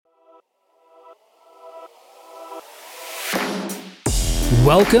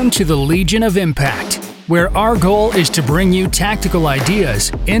Welcome to the Legion of Impact, where our goal is to bring you tactical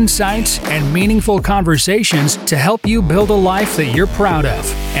ideas, insights, and meaningful conversations to help you build a life that you're proud of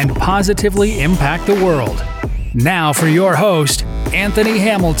and positively impact the world. Now for your host, Anthony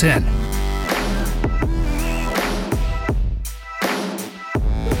Hamilton.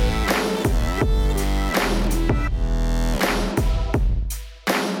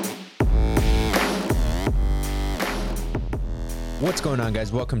 What's going on,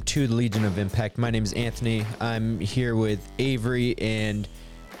 guys? Welcome to the Legion of Impact. My name is Anthony. I'm here with Avery, and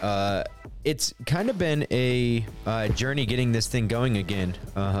it's kind of been a journey getting this thing going again.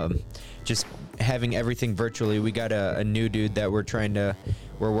 Just having everything virtually. We got a new dude that we're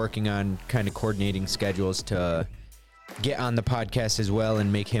working on kind of coordinating schedules to get on the podcast as well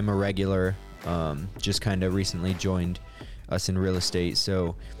and make him a regular. Just kind of recently joined us in real estate,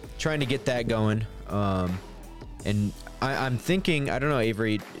 so trying to get that going. And I'm thinking, I don't know,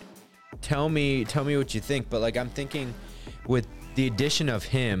 Avery, tell me what you think, but I'm thinking with the addition of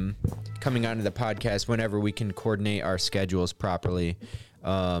him coming onto the podcast whenever we can coordinate our schedules properly,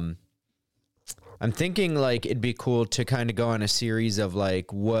 I'm thinking it'd be cool to kind of go on a series of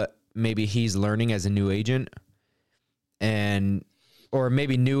what maybe he's learning as a new agent or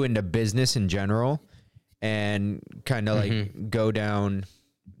maybe new into business in general, and kind of go down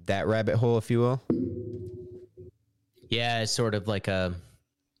that rabbit hole, if you will. Yeah, it's sort of like a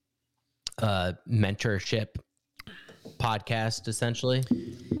mentorship podcast, essentially.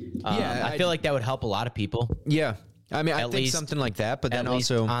 I feel like that would help a lot of people. Yeah, I mean, I think something like that, but then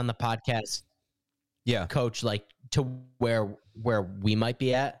also on the podcast, yeah, coach to where we might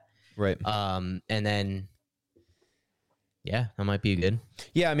be at, right? And then, yeah, that might be good.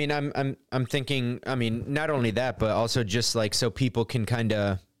 Yeah, I mean, I'm thinking. I mean, not only that, but also just so people can kind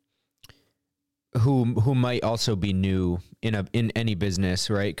of. Who might also be new in any business,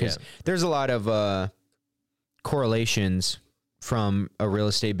 right? Because there's a lot of correlations from a real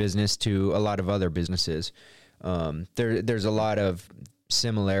estate business to a lot of other businesses. There's a lot of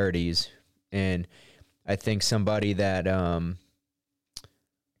similarities, and I think somebody that I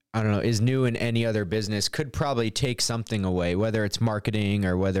don't know is new in any other business could probably take something away, whether it's marketing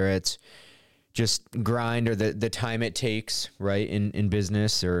or whether it's just grind or the time it takes, right, in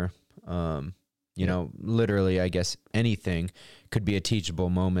business or literally, I guess anything could be a teachable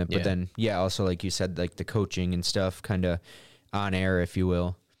moment. But then, also like you said, the coaching and stuff kind of on air, if you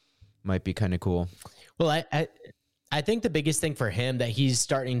will, might be kind of cool. Well, I think the biggest thing for him that he's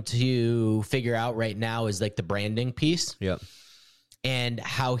starting to figure out right now is the branding piece. Yeah. And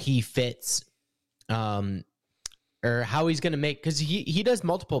how he fits, or how he's going to make, because he does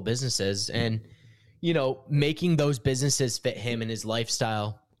multiple businesses, and, making those businesses fit him and his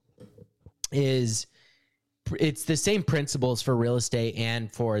lifestyle it's the same principles for real estate and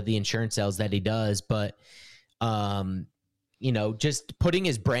for the insurance sales that he does, but just putting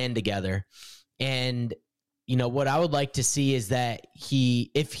his brand together. And what I would like to see is that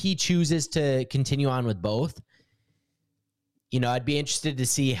if he chooses to continue on with both, I'd be interested to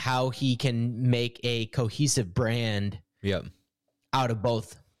see how he can make a cohesive brand out of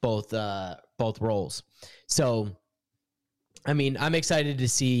both roles. So I mean, I'm excited to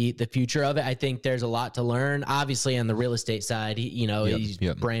see the future of it. I think there's a lot to learn. Obviously, on the real estate side, he's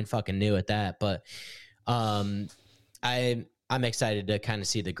brand fucking new at that. But I'm excited to kind of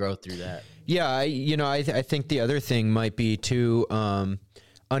see the growth through that. Yeah, I think the other thing might be to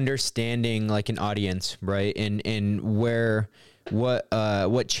understanding an audience, right, and what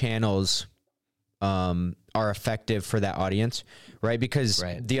channels are effective for that audience, right? Because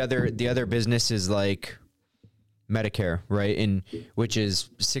the other business is Medicare, right? And which is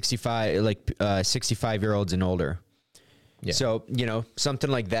 65-year-olds and older. Yeah. So, something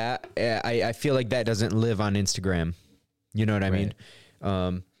like that, I feel like that doesn't live on Instagram. You know what I mean?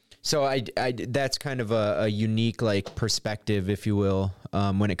 So I that's kind of a unique perspective, if you will,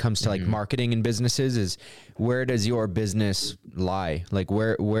 when it comes to marketing and businesses, is where does your business lie?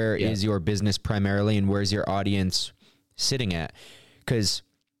 Where is your business primarily, and where's your audience sitting at? Because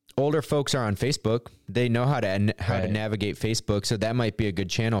older folks are on Facebook. They know how to navigate Facebook, so that might be a good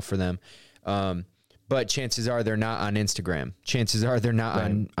channel for them. But chances are they're not on Instagram. Chances are they're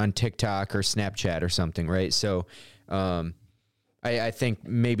not on TikTok or Snapchat or something, right? So I think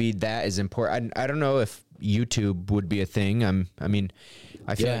maybe that is important. I don't know if YouTube would be a thing. I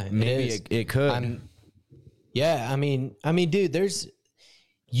feel like maybe it could. I mean, dude,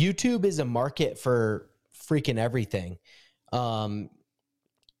 YouTube is a market for freaking everything.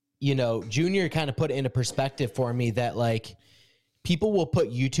 Junior kind of put it into perspective for me that people will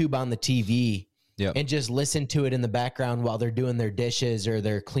put YouTube on the TV Yep. and just listen to it in the background while they're doing their dishes or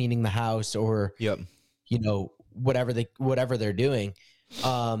they're cleaning the house or, Yep. you know, whatever they're doing.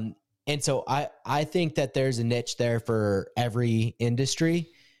 And so I think that there's a niche there for every industry.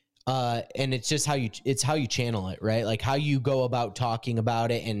 And it's just how you channel it, right? Like how you go about talking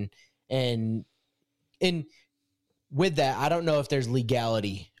about it. And with that, I don't know if there's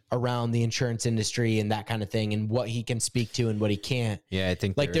legality around the insurance industry and that kind of thing and what he can speak to and what he can't. Yeah, I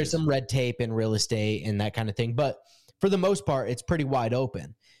think like there's some red tape in real estate and that kind of thing. But for the most part, it's pretty wide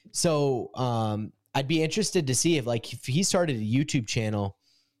open. So I'd be interested to see if he started a YouTube channel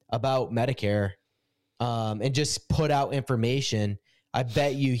about Medicare and just put out information, I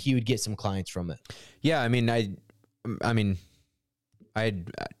bet you he would get some clients from it. Yeah, I mean, I'd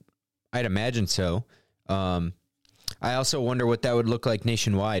imagine so. I also wonder what that would look like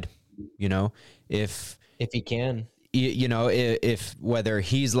nationwide. You know, if he can, you know, if whether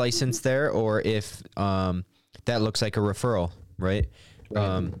he's licensed there or if that looks like a referral, right?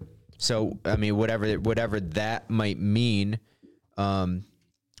 So I mean, whatever that might mean.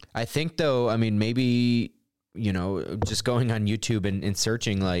 I think though, I mean, maybe, you know, just going on YouTube and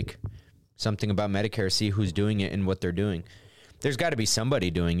searching like something about Medicare, see who's doing it and what they're doing. There's got to be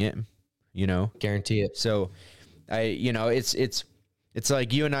somebody doing it, you know, guarantee it. So you know, it's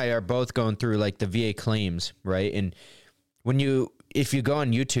like you and I are both going through like the VA claims, right? And if you go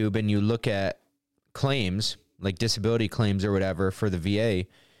on YouTube and you look at claims, like disability claims or whatever for the VA,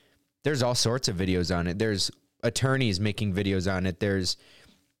 there's all sorts of videos on it. There's attorneys making videos on it. There's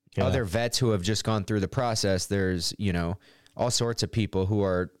other vets who have just gone through the process. There's, you know, all sorts of people who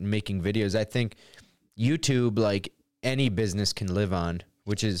are making videos. I think YouTube, like any business can live on,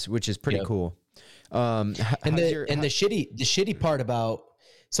 which is pretty cool. And the shitty part about,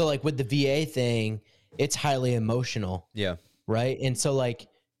 so like with the VA thing, it's highly emotional. Yeah. Right. And so like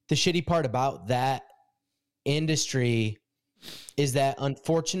the shitty part about that industry is that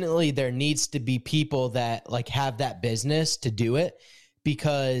unfortunately there needs to be people that like have that business to do it,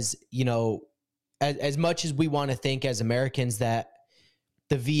 because, you know, as much as we want to think as Americans that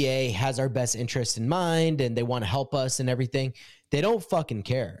the VA has our best interest in mind and they want to help us and everything, they don't fucking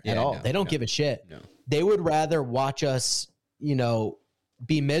care at all. They don't give a shit. No. They would rather watch us, you know,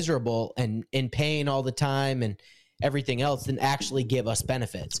 be miserable and in pain all the time and everything else than actually give us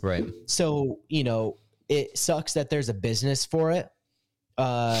benefits. Right. So, you know, it sucks that there's a business for it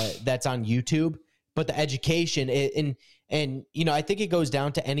that's on YouTube, but the education and, you know, I think it goes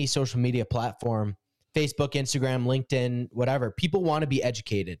down to any social media platform, Facebook, Instagram, LinkedIn, whatever. People want to be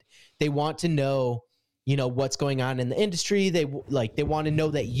educated. They want to know, you know, what's going on in the industry. They want to know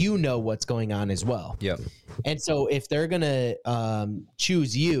that you know what's going on as well. Yep. And so if they're going to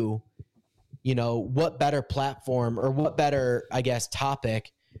choose you, you know, what better platform or what better, I guess,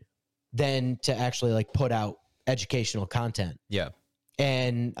 topic than to actually like put out educational content. Yeah.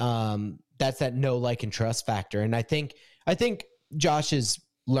 And that's that know, like, and trust factor. And I think Josh is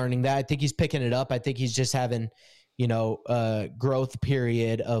learning that. I think he's picking it up. I think he's just having, you know, a growth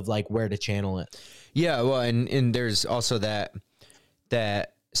period of like where to channel it. Yeah. Well, and there's also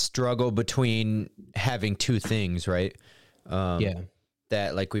that struggle between having two things, right?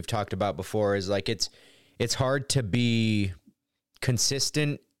 That like we've talked about before is like, it's hard to be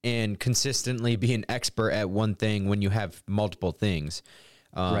consistent and consistently be an expert at one thing when you have multiple things.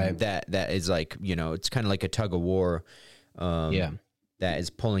 Right. That is like, you know, it's kind of like a tug of war. That is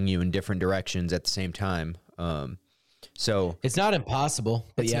pulling you in different directions at the same time. So it's not impossible,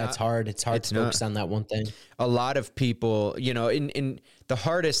 but it's hard. It's hard to focus on that one thing. A lot of people, you know, in the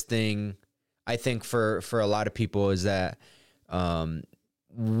hardest thing I think for a lot of people is that,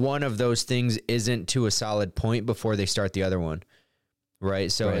 one of those things isn't to a solid point before they start the other one. Right.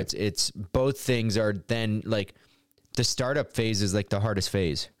 So it's both things are then like the startup phase is like the hardest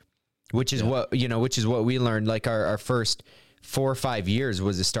phase, which is what we learned. Like our first 4 or 5 years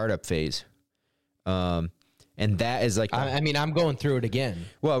was a startup phase. And that is like, I mean, I'm going through it again.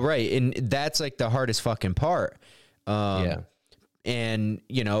 Well, right. And that's like the hardest fucking part. And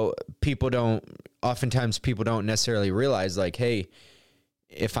you know, oftentimes people don't necessarily realize like, hey,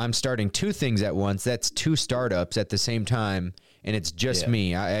 if I'm starting two things at once, that's two startups at the same time. And it's just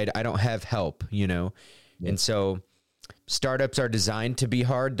me. I don't have help, you know? And so startups are designed to be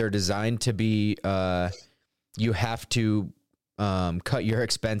hard. They're designed to be, you have to cut your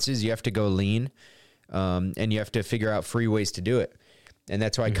expenses. You have to go lean, and you have to figure out free ways to do it. And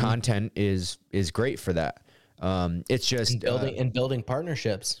that's why content is great for that. It's just building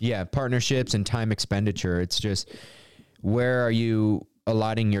partnerships. Yeah. Partnerships and time expenditure. It's just, where are you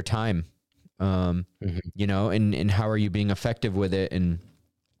allotting your time? You know, and how are you being effective with it? And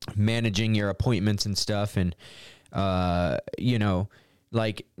managing your appointments and stuff. And, you know,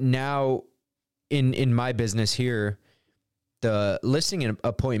 like now in my business here, the listing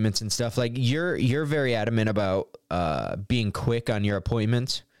appointments and stuff, like you're very adamant about, being quick on your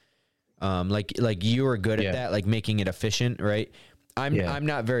appointments. Like you are good at that, like making it efficient. Right. I'm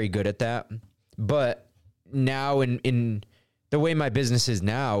not very good at that, but now in the way my business is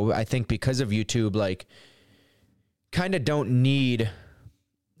now, I think because of YouTube, like kind of don't need,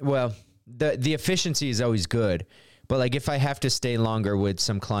 well, the efficiency is always good, but like if I have to stay longer with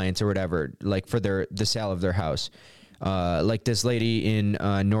some clients or whatever, like for the sale of their house, like this lady in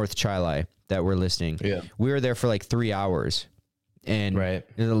North Chili that we're listing, we were there for like 3 hours, and it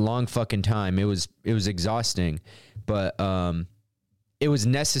was a long fucking time. It was exhausting, but it was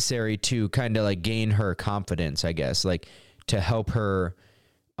necessary to kind of like gain her confidence, I guess, like to help her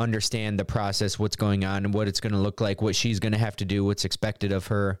understand the process, what's going on and what it's going to look like, what she's going to have to do, what's expected of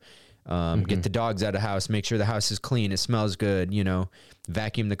her. Get the dogs out of the house, make sure the house is clean, it smells good, you know,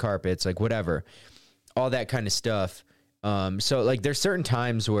 vacuum the carpets, like whatever, all that kind of stuff. So like there's certain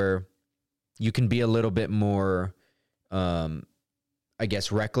times where you can be a little bit more, I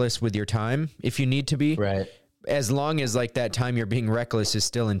guess, reckless with your time if you need to be. Right. As long as like that time you're being reckless is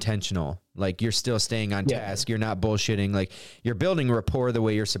still intentional. Like you're still staying on task. You're not bullshitting. Like you're building rapport the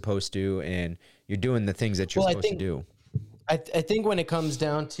way you're supposed to, and you're doing the things that you're supposed to do. I think when it comes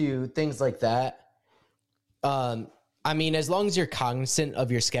down to things like that, I mean, as long as you're cognizant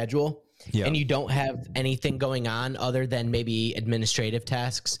of your schedule and you don't have anything going on other than maybe administrative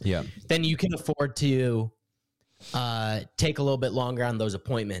tasks, then you can afford to take a little bit longer on those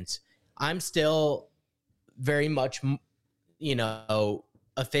appointments. I'm still very much, you know,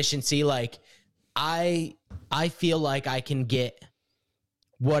 efficiency. Like I feel like I can get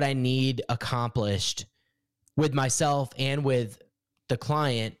what I need accomplished with myself and with the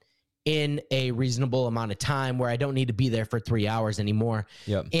client in a reasonable amount of time where I don't need to be there for 3 hours anymore.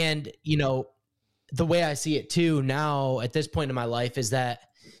 And, you know, the way I see it too now at this point in my life is that,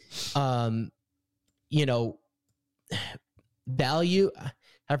 you know, value,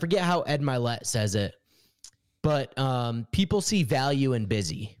 I forget how Ed Milet says it, but people see value in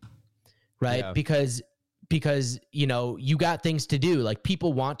busy, right? Because, you know, you got things to do. Like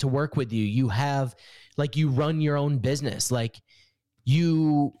people want to work with you. You have, like, you run your own business. Like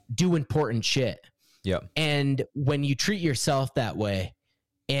you do important shit. And when you treat yourself that way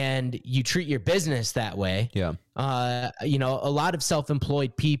and you treat your business that way, you know, a lot of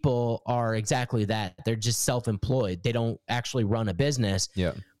self-employed people are exactly that. They're just self-employed. They don't actually run a business.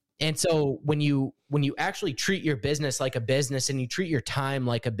 And so when you actually treat your business like a business and you treat your time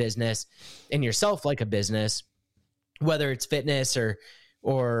like a business and yourself like a business, whether it's fitness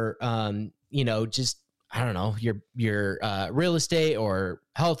or you know, just, I don't know, your real estate or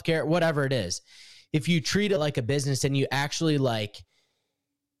healthcare, whatever it is, if you treat it like a business and you actually like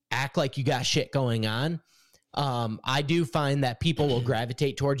act like you got shit going on, I do find that people will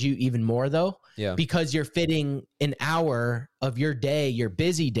gravitate towards you even more though. Because you're fitting an hour of your day, your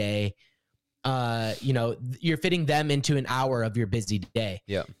busy day, you know, you're fitting them into an hour of your busy day.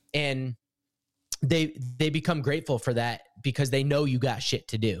 And they become grateful for that because they know you got shit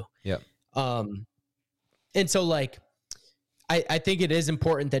to do. And so like, I think it is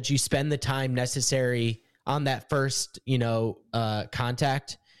important that you spend the time necessary on that first, you know,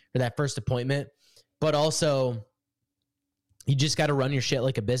 contact or that first appointment, but also you just got to run your shit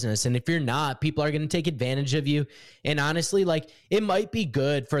like a business. And if you're not, people are going to take advantage of you. And honestly, like it might be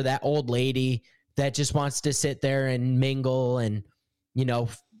good for that old lady that just wants to sit there and mingle and, you know,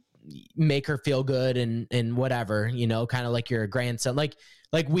 make her feel good and whatever, you know, kind of like your grandson. Like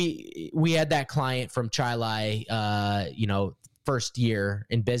we had that client from Chili, you know, first year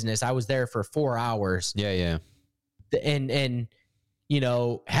in business. I was there for 4 hours. And, you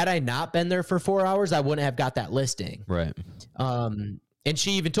know, had I not been there for 4 hours, I wouldn't have got that listing. And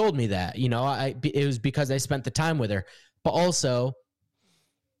she even told me that, you know, it was because I spent the time with her, but also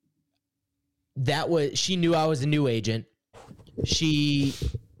she knew I was a new agent. She,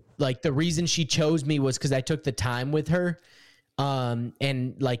 like, the reason she chose me was because I took the time with her,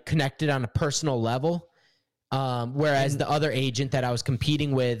 and like connected on a personal level. Whereas the other agent that I was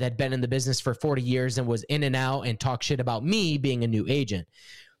competing with had been in the business for 40 years and was in and out and talked shit about me being a new agent.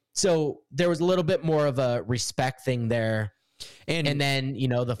 So there was a little bit more of a respect thing there. And then, you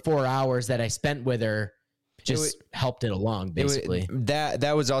know, the 4 hours that I spent with her just helped it along, basically.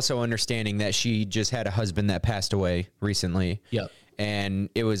 That was also understanding that she just had a husband that passed away recently. And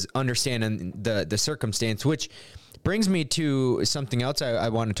it was understanding the circumstance, which brings me to something else I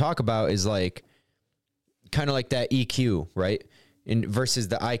want to talk about is like, kind of like that EQ, right? versus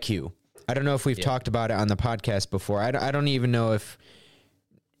the IQ. I don't know if we've talked about it on the podcast before. I don't even know if,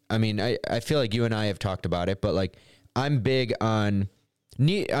 I mean, I feel like you and I have talked about it, but like I'm big on,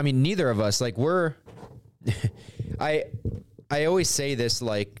 neither of us, like we're, I always say this,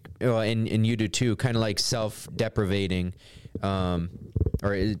 like, and you do too, kind of like self-deprivating, or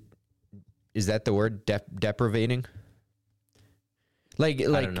is that the word? Deprivating? Like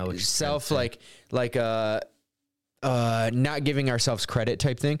I don't know what self, like not giving ourselves credit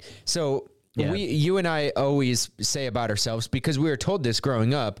type thing. So you and I always say about ourselves, because we were told this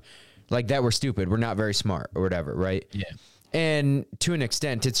growing up, like that we're stupid, we're not very smart or whatever, right? Yeah. And to an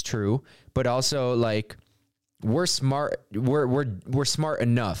extent it's true, but also like we're smart, we're smart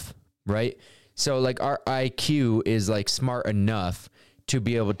enough, right? So like our IQ is like smart enough to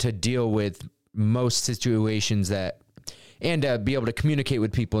be able to deal with most situations and be able to communicate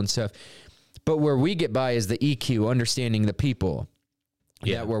with people and stuff. But where we get by is the EQ, understanding the people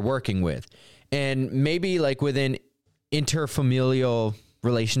that we're working with. And maybe like within interfamilial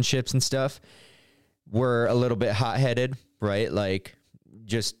relationships and stuff, we're a little bit hot-headed, right? Like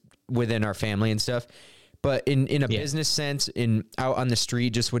just within our family and stuff. But in a business sense, out on the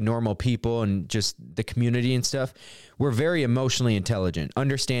street, just with normal people and just the community and stuff, we're very emotionally intelligent,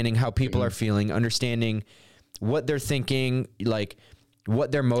 understanding how people are feeling, understanding what they're thinking, like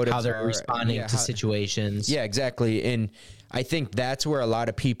what their motives are. How they're responding to situations. Yeah, exactly. And I think that's where a lot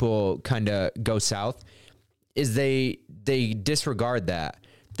of people kind of go south, is they disregard that.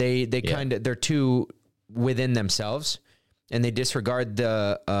 They kind of, they're too within themselves, and they disregard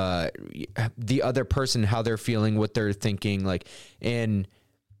the other person, how they're feeling, what they're thinking, like, and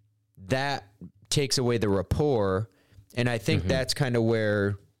that takes away the rapport. And I think that's kind of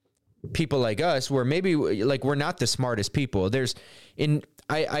where people like us, where maybe like we're not the smartest people.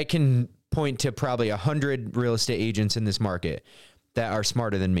 I can point to probably 100 real estate agents in this market that are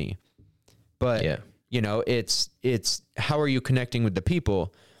smarter than me. But you know, it's how are you connecting with the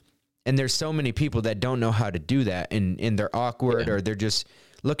people? And there's so many people that don't know how to do that, and they're awkward, or they're just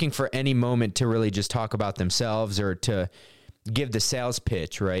looking for any moment to really just talk about themselves or to give the sales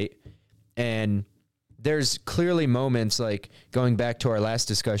pitch, right? And there's clearly moments, like going back to our last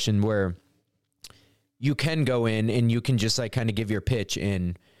discussion, where you can go in and you can just like kind of give your pitch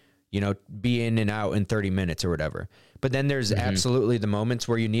and, you know, be in and out in 30 minutes or whatever. But then there's absolutely the moments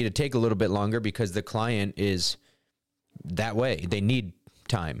where you need to take a little bit longer because the client is that way. They need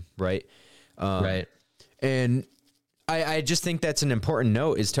time, right? Right. And I just think that's an important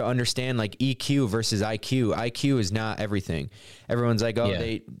note, is to understand like EQ versus IQ. IQ is not everything. Everyone's like,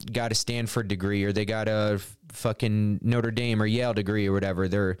 they got a Stanford degree, or they got a fucking Notre Dame or Yale degree or whatever,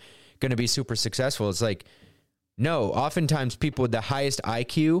 they're going to be super successful. It's like, no, oftentimes people with the highest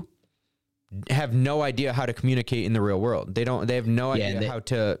IQ have no idea how to communicate in the real world. They have no idea how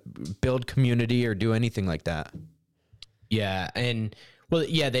to build community or do anything like that. Yeah. And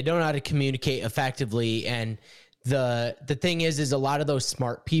they don't know how to communicate effectively. And the thing is a lot of those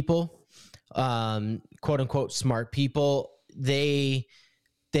smart people, quote unquote smart people, they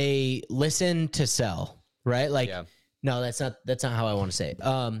listen to sell, right? Like, no, that's not how I want to say it.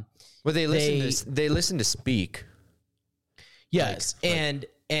 Well, they listen to speak. Yes. And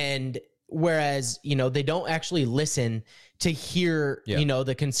whereas, you know, they don't actually listen to hear, you know,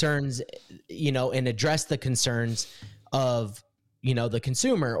 the concerns, you know, and address the concerns of, you know, the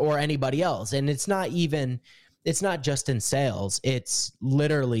consumer or anybody else. And it's not just in sales. It's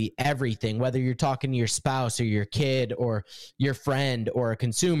literally everything, whether you're talking to your spouse or your kid or your friend or a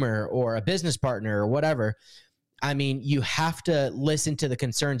consumer or a business partner or whatever. I mean, you have to listen to the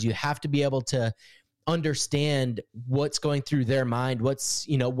concerns. You have to be able to understand what's going through their mind, what's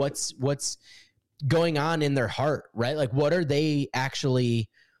going on in their heart, right? Like, what are they actually,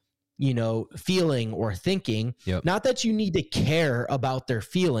 you know, feeling or thinking? Not that you need to care about their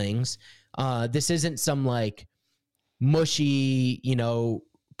feelings. This isn't some like mushy, you know,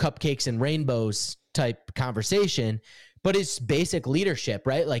 cupcakes and rainbows type conversation, but it's basic leadership,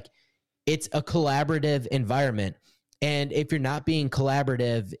 right? Like, it's a collaborative environment. And if you're not being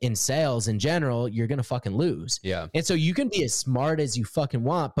collaborative in sales in general, you're going to fucking lose. Yeah. And so you can be as smart as you fucking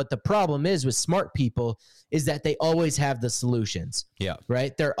want. But the problem is with smart people is that they always have the solutions. Yeah.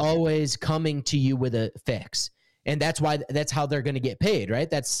 Right. They're always coming to you with a fix. And that's how they're going to get paid. Right.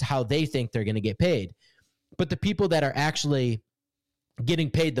 That's how they think they're going to get paid. But the people that are actually getting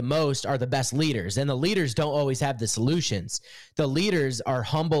paid the most are the best leaders. And the leaders don't always have the solutions. The leaders are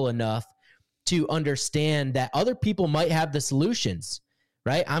humble enough to understand that other people might have the solutions,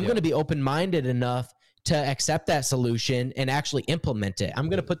 right? I'm going to be open-minded enough to accept that solution and actually implement it. I'm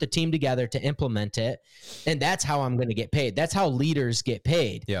going to put the team together to implement it. And that's how I'm going to get paid. That's how leaders get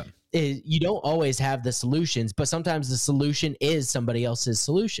paid. Yeah. You don't always have the solutions, but sometimes the solution is somebody else's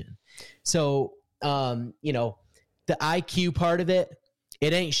solution. So, you know, the IQ part of it,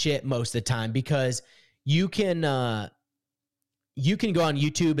 it ain't shit most of the time, because you can go on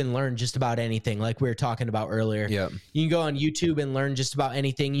YouTube and learn just about anything, like we were talking about earlier. Yeah. You can go on YouTube and learn just about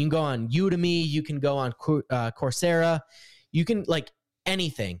anything. You can go on Udemy. You can go on Coursera. You can, like,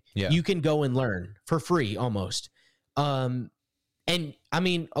 anything. Yeah. You can go and learn for free almost. And I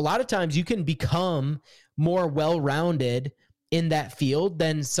mean, a lot of times you can become more well-rounded in that field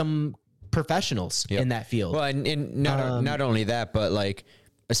than some professionals in that field. Well, and not only that, but like,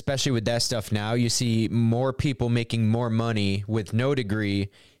 especially with that stuff now, you see more people making more money with no degree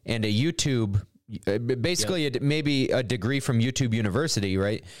and a YouTube, basically maybe a degree from YouTube University,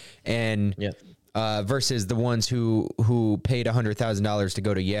 right? And versus the ones who paid $100,000 to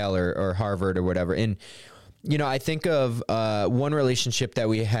go to Yale or Harvard or whatever. And, you know, I think of one relationship that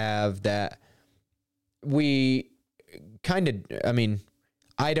we have that we kind of, I mean,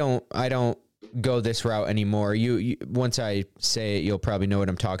 I don't go this route anymore. You once I say it, you'll probably know what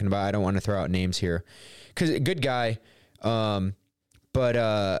I'm talking about. I don't want to throw out names here, because good guy.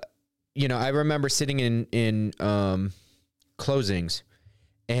 But you know, I remember sitting in closings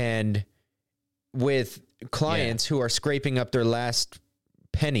and with clients who are scraping up their last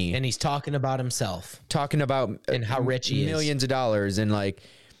penny, and he's talking about himself, talking about and how rich he is, millions of dollars, and like.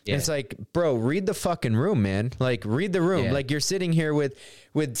 Yeah. It's like, bro, read the fucking room, man. Like, read the room. Yeah. Like, you're sitting here with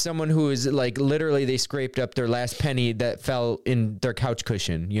someone who is like, literally, they scraped up their last penny that fell in their couch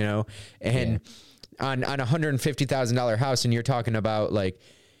cushion, you know, and on a $150,000 house, and you're talking about like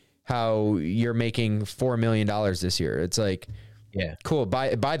how you're making $4 million this year. It's like, cool.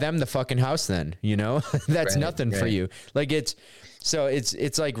 Buy them the fucking house, then, you know. That's nothing for you. Like, it's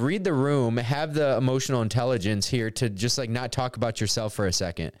like, read the room, have the emotional intelligence here to just like not talk about yourself for a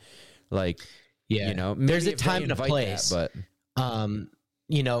second. Like, you know, there's a time and a place, but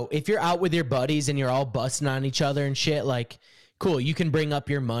you know, if you're out with your buddies and you're all busting on each other and shit, like, cool. You can bring up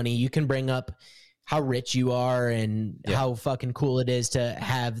your money. You can bring up how rich you are and how fucking cool it is to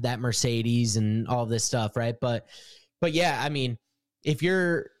have that Mercedes and all this stuff. Right. But yeah, I mean, if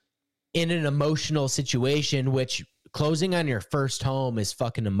you're in an emotional situation, which closing on your first home is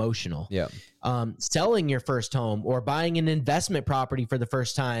fucking emotional. Yeah. Selling your first home or buying an investment property for the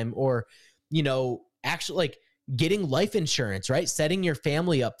first time, or, you know, actually like getting life insurance, right? Setting your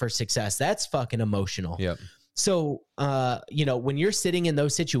family up for success. That's fucking emotional. Yeah. So, you know, when you're sitting in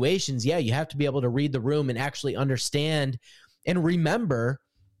those situations, you have to be able to read the room and actually understand and remember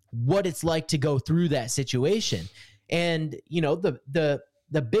what it's like to go through that situation. And, you know, the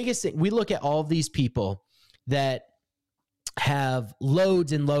biggest thing, we look at all of these people that have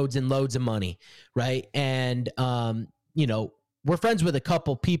loads and loads and loads of money, right? And, you know, we're friends with a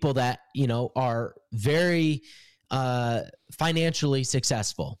couple people that, you know, are very financially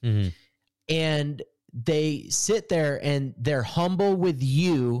successful. Mm-hmm. And they sit there and they're humble with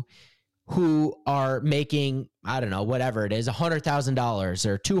you who are making, I don't know, whatever it is, $100,000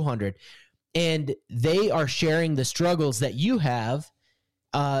 or $200,000. And they are sharing the struggles that you have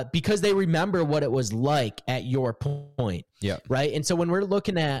because they remember what it was like at your point. Yeah. Right. And so when we're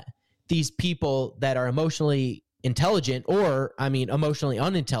looking at these people that are emotionally intelligent, or I mean, emotionally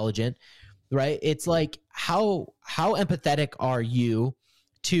unintelligent, right? It's like, how empathetic are you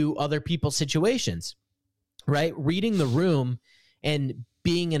to other people's situations, right? Reading the room and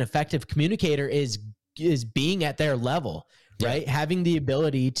being an effective communicator is being at their level, right? Having the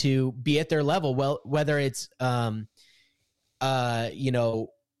ability to be at their level. Well, whether it's, you know,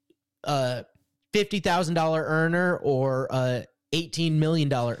 $50,000 earner or $18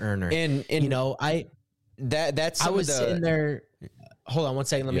 million earner. And you know, I was sitting there. Hold on one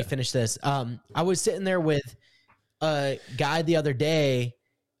second. Let me finish this. I was sitting there with a guy the other day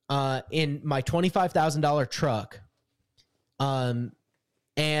in my $25,000 truck.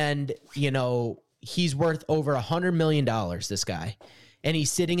 And you know, he's worth over $100 million, this guy, and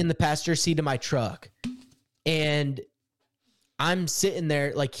he's sitting in the passenger seat of my truck. And I'm sitting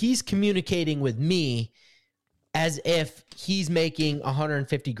there like he's communicating with me as if he's making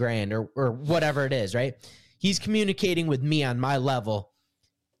 150 grand or whatever it is, right? He's communicating with me on my level,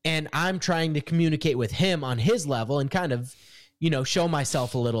 and I'm trying to communicate with him on his level and kind of, you know, show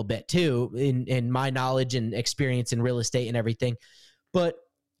myself a little bit too in my knowledge and experience in real estate and everything. But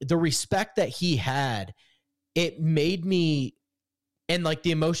the respect that he had, it made me, and like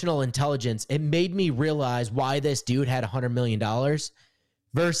the emotional intelligence, it made me realize why this dude had $100 million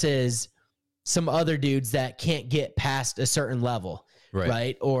versus some other dudes that can't get past a certain level.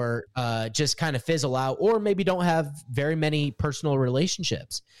 Right. Or just kind of fizzle out, or maybe don't have very many personal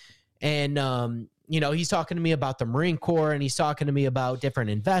relationships. And, he's talking to me about the Marine Corps, and he's talking to me about different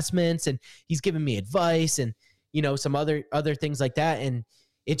investments, and he's giving me advice and, some other things like that. And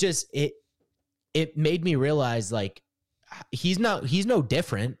it made me realize, like, he's no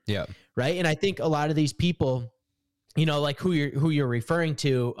different. Yeah. Right. And I think a lot of these people, like who you're referring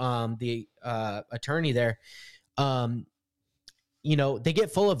to, the attorney there, they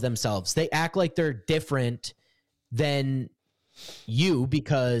get full of themselves. They act like they're different than you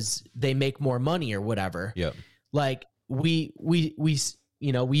because they make more money or whatever. Yeah. Like we use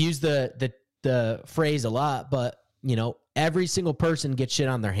the phrase a lot, but every single person gets shit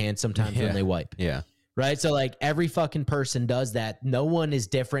on their hands sometimes when they wipe. Yeah. Right. So like every fucking person does that. No one is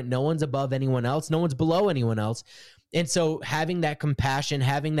different. No one's above anyone else. No one's below anyone else. And so having that compassion,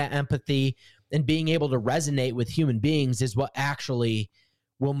 having that empathy, and being able to resonate with human beings is what actually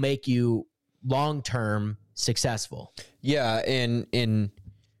will make you long-term successful. Yeah. And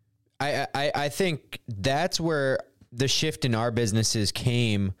I think that's where the shift in our businesses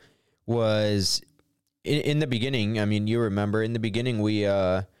came, was in the beginning. I mean, you remember in the beginning, we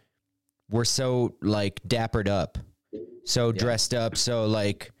were so like dappered up, so dressed up, so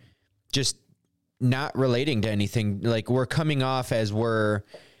like just not relating to anything. Like we're coming off as we're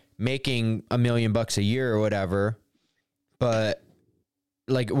making $1 million a year or whatever, but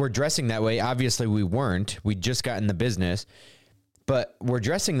like we're dressing that way. Obviously we weren't, we just got in the business, but we're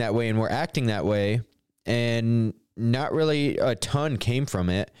dressing that way and we're acting that way, and not really a ton came from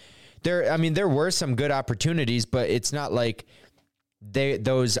it. There were some good opportunities, but it's not like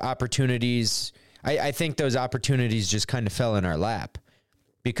those opportunities, I think those opportunities just kind of fell in our lap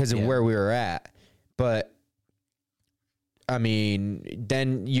because of where we were at. But I mean,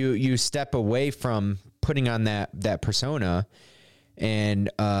 then you step away from putting on that persona, and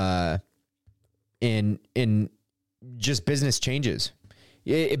in just business changes.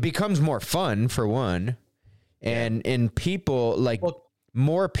 It becomes more fun for one, and people like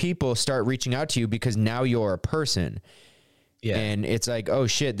more people start reaching out to you because now you're a person. Yeah. And it's like, oh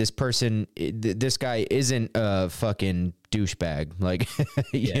shit, this person, this guy isn't a fucking douchebag. Like,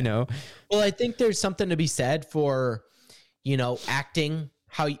 Well, I think there's something to be said for, acting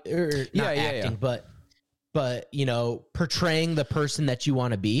how but portraying the person that you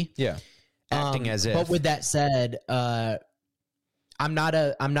want to be. Yeah. Acting as if. But with that said, I'm not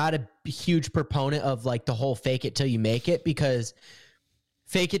a huge proponent of like the whole fake it till you make it, because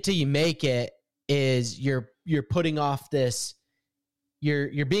fake it till you make it is you're putting off this,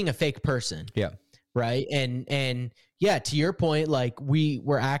 you're being a fake person. Yeah. Right. And yeah, to your point, like we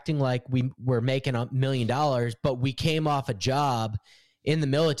were acting like we were making $1 million, but we came off a job in the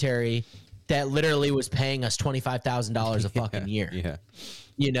military that literally was paying us $25,000 a fucking year.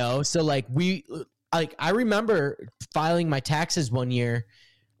 Yeah. So like I remember filing my taxes one year,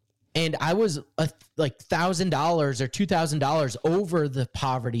 and I was like $1,000 or $2,000 over the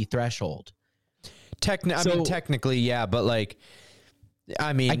poverty threshold. Technically, yeah, but like,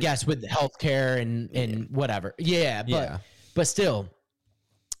 I guess with healthcare and whatever. Yeah. But still,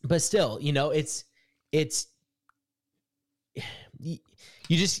 it's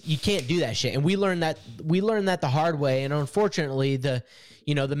you can't do that shit. And we learned that the hard way. And unfortunately, the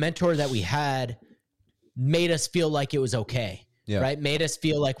mentor that we had made us feel like it was okay. Yeah. Right. Made us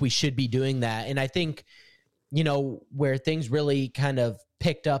feel like we should be doing that. And I think, where things really kind of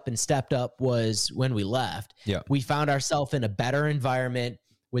picked up and stepped up was when we left. Yeah. We found ourselves in a better environment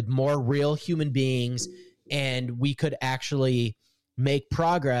with more real human beings, and we could actually make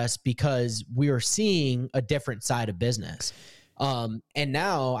progress because we were seeing a different side of business. And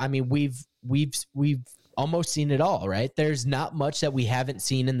now, I mean, we've almost seen it all, right? There's not much that we haven't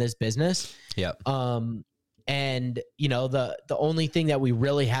seen in this business. Yeah. And the only thing that we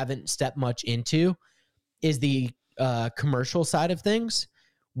really haven't stepped much into is the commercial side of things,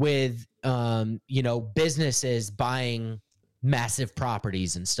 with businesses buying massive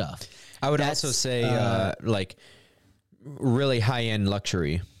properties and stuff. I would also say like really high-end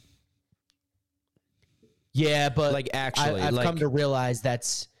luxury. Yeah, but like actually I've come to realize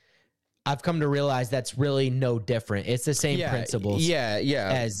that's really no different. It's the same principles.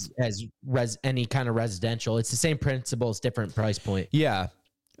 Yeah. As any kind of residential. It's the same principles, different price point. Yeah.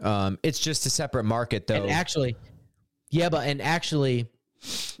 It's just a separate market though. And actually,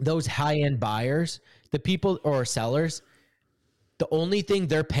 those high-end buyers, the people or sellers, the only thing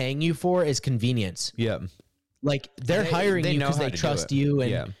they're paying you for is convenience. Yeah. Like they're hiring you because they trust you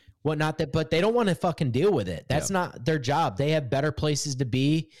and whatnot, but they don't want to fucking deal with it. That's not their job. They have better places to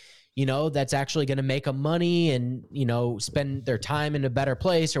be. that's actually going to make them money and, spend their time in a better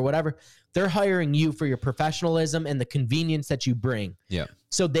place or whatever. They're hiring you for your professionalism and the convenience that you bring. Yeah.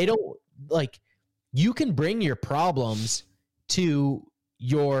 So they don't you can bring your problems to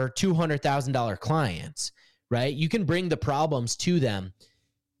your $200,000 clients, right? You can bring the problems to them,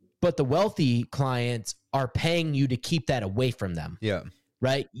 but the wealthy clients are paying you to keep that away from them. Yeah.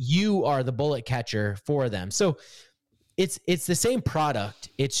 Right? You are the bullet catcher for them. So it's the same product.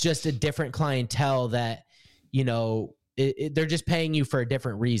 It's just a different clientele that, they're just paying you for a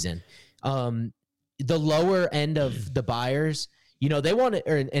different reason. The lower end of the buyers, they want to,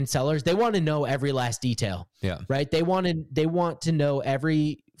 and sellers, they want to know every last detail. Yeah. Right. They want to know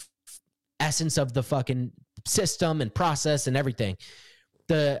every essence of the fucking system and process and everything.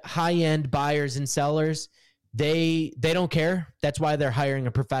 The high end buyers and sellers, they don't care. That's why they're hiring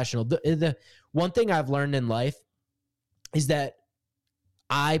a professional. The one thing I've learned in life is that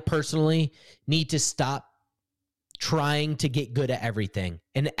I personally need to stop trying to get good at everything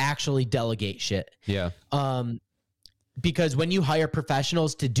and actually delegate shit. Yeah. Because when you hire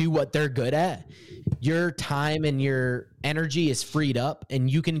professionals to do what they're good at, your time and your energy is freed up, and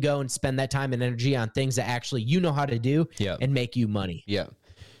you can go and spend that time and energy on things that actually you know how to do and make you money. Yeah.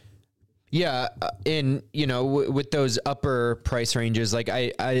 Yeah. And, with those upper price ranges, like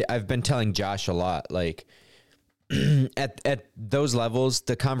I've been telling Josh a lot, like at those levels,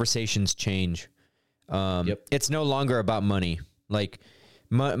 the conversations change. It's no longer about money. Like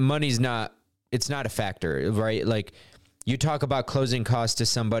money's it's not a factor, right? Like you talk about closing costs to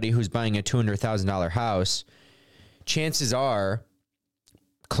somebody who's buying a $200,000 house, chances are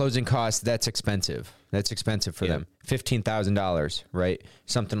closing costs, that's expensive. That's expensive for them. $15,000, right?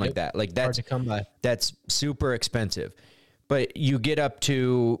 Something like that. Like that's hard to come by. That's super expensive. But you get up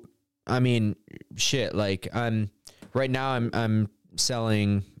to, shit, like right now I'm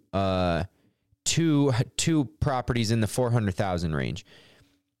selling two properties in the 400,000 range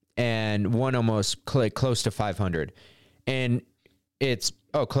and one almost close to 500. And it's,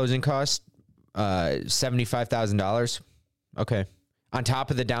 closing costs, $75,000. Okay. On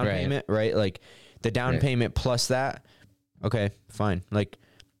top of the down payment, right? Like the down payment plus that. Okay, fine. Like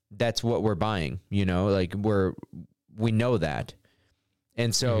that's what we're buying, like we know that.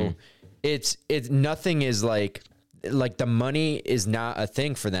 And so it's nothing is like the money is not a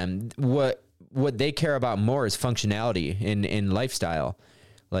thing for them. What they care about more is functionality in lifestyle.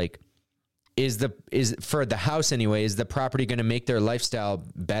 Like is for the house anyway, is the property going to make their lifestyle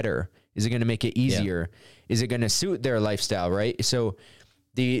better? Is it going to make it easier? Yeah. Is it going to suit their lifestyle? Right. So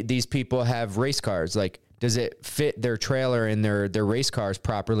these people have race cars. Like, does it fit their trailer and their race cars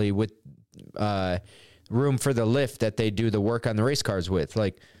properly with room for the lift that they do the work on the race cars with?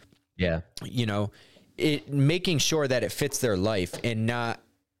 Like, it making sure that it fits their life and not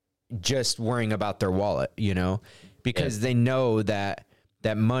just worrying about their wallet, because they know that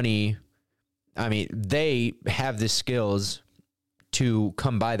money, they have the skills to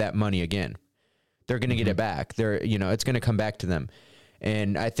come by that money again. They're going to get it back. It's going to come back to them.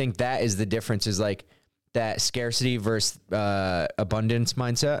 And I think that is the difference, is like that scarcity versus abundance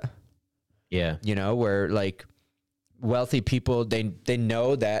mindset. Yeah. Where like wealthy people, they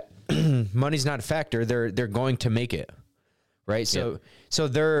know that money's not a factor. They're going to make it. Right. So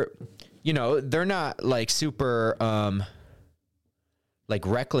they're not like super, like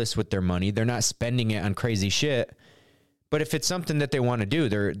reckless with their money. They're not spending it on crazy shit, but if it's something that they want to do,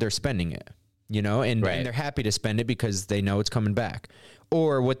 they're spending it, and they're happy to spend it because they know it's coming back,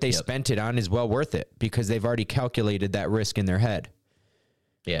 or what they spent it on is well worth it because they've already calculated that risk in their head.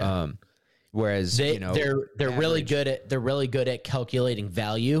 Yeah. Whereas they're really good at calculating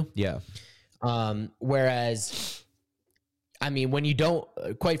value. Yeah. Whereas, when you don't,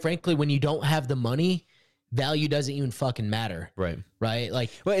 quite frankly, when you don't have the money, value doesn't even fucking matter. Right. Right. Like,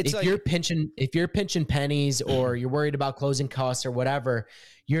 if you're pinching pennies or you're worried about closing costs or whatever,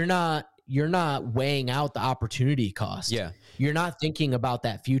 you're not weighing out the opportunity cost. Yeah. You're not thinking about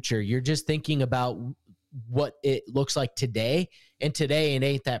that future. You're just thinking about what it looks like today, and today it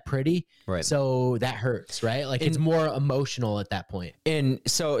ain't that pretty. Right. So that hurts, right? Like, it's more emotional at that point. And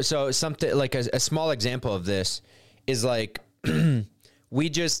so something like a small example of this is like, we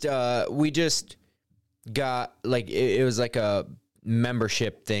just got like, it was like a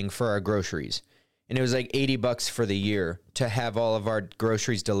membership thing for our groceries, and it was like $80 for the year to have all of our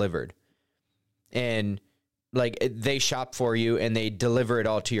groceries delivered. And like they shop for you and they deliver it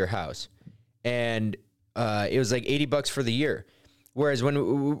all to your house. And it was like $80 for the year. Whereas when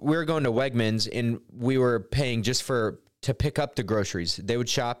we were going to Wegmans and we were paying just to pick up the groceries, they would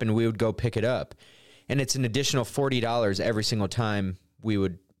shop and we would go pick it up. And it's an additional $40 every single time we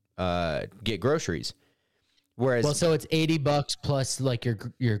would get groceries. Whereas, well, so it's $80 plus like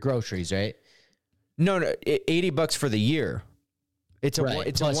your groceries, right? no, $80 for the year. It's a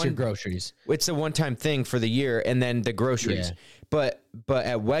Right. Plus your groceries. It's a one-time thing for the year, and then the groceries. Yeah. But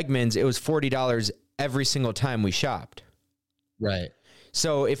at Wegmans, it was $40 every single time we shopped. Right.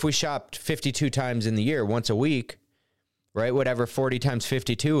 So if we shopped 52 times in the year, once a week, right? Whatever 40 times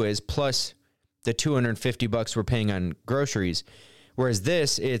 52 is, plus the $250 we're paying on groceries. Whereas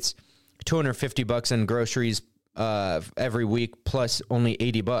this, it's $250 on groceries every week, plus only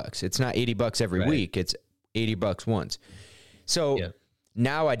 $80. It's not $80 every week. It's $80 once. So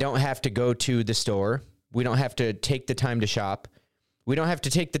now I don't have to go to the store. We don't have to take the time to shop. We don't have to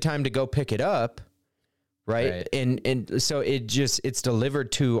take the time to go pick it up. Right. And so it's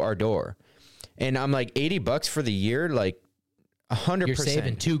delivered to our door. And I'm like, $80 for the year, like 100%. You're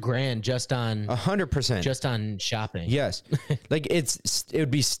saving $2,000 just on 100%, just on shopping. Yes. Like it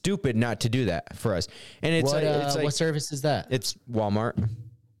would be stupid not to do that for us. And it's what service is that? It's Walmart.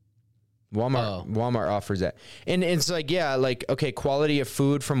 Walmart offers that. And it's like, yeah, like, okay, quality of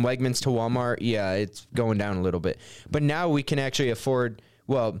food from Wegmans to Walmart. Yeah, it's going down a little bit, but now we can actually afford,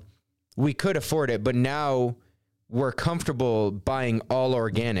 well, we could afford it, but now we're comfortable buying all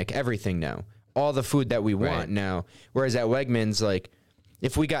organic, everything now, all the food that we want now. Whereas at Wegmans, like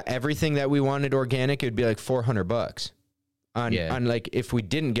if we got everything that we wanted organic, it'd be like $400 on like, if we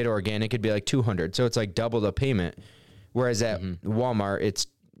didn't get organic, it'd be like $200. So it's like double the payment. Whereas at Walmart, it's,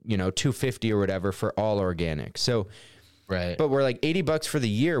 $250 or whatever for all organic. So, but we're like $80 for the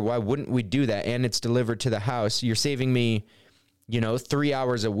year. Why wouldn't we do that? And it's delivered to the house. You're saving me, 3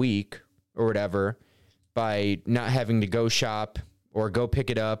 hours a week or whatever by not having to go shop or go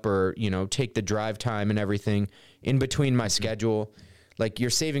pick it up or, take the drive time and everything in between my schedule. Like you're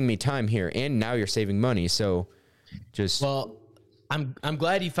saving me time here and now you're saving money. So well, I'm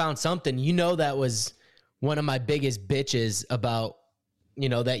glad you found something. That was one of my biggest bitches about,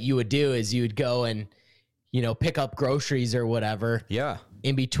 that you would do is you would go and, pick up groceries or whatever. Yeah.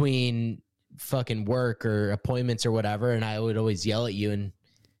 In between fucking work or appointments or whatever. And I would always yell at you and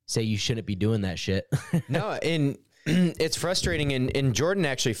say you shouldn't be doing that shit. No, and it's frustrating. And Jordan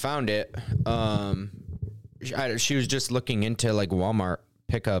actually found it. She was just looking into like Walmart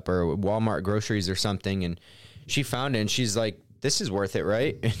pickup or Walmart groceries or something. And she found it and she's like, this is worth it,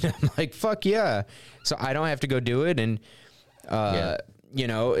 right? And I'm like, fuck yeah. So I don't have to go do it. And,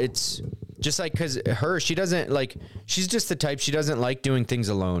 it's just like, cause she doesn't like, she's just the type, she doesn't like doing things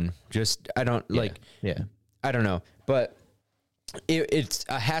alone. I don't I don't know, but it's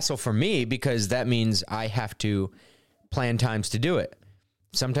a hassle for me because that means I have to plan times to do it.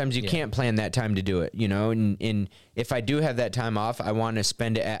 Sometimes you can't plan that time to do it, and if I do have that time off, I want to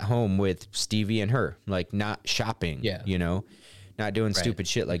spend it at home with Stevie and her, like not shopping, not doing stupid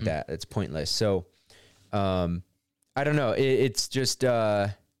shit like that. It's pointless. So, I don't know. It's just,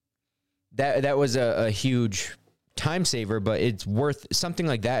 that was a huge time saver, but it's worth something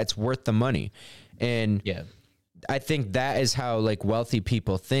like that. It's worth the money. And I think that is how like wealthy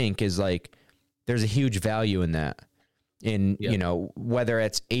people think is like, there's a huge value in that. In, whether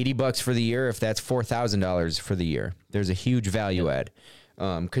it's $80 for the year, if that's $4,000 for the year, there's a huge value add.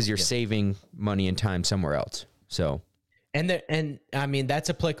 Cause you're saving money and time somewhere else. So, and I mean, that's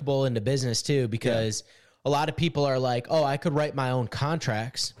applicable into business too, because a lot of people are like, oh, I could write my own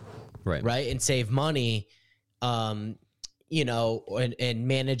contracts, right. And save money, and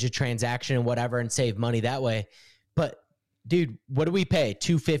manage a transaction and whatever and save money that way. But dude, what do we pay?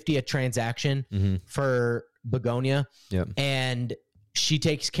 $250 a transaction for Begonia. Yep. And she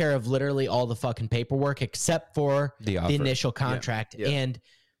takes care of literally all the fucking paperwork except for the initial contract. Yep.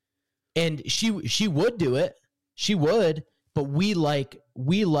 And she would do it. She would, but we like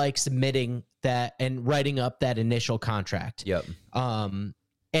submitting that and writing up that initial contract. Yep. And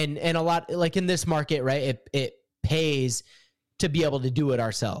a lot like in this market, right? It pays to be able to do it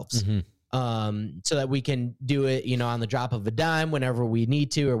ourselves. So that we can do it, on the drop of a dime whenever we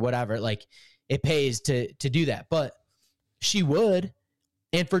need to or whatever. Like it pays to do that, but she would.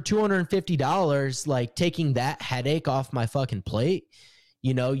 And for $250, like taking that headache off my fucking plate,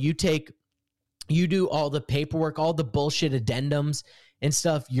 you do all the paperwork, all the bullshit addendums and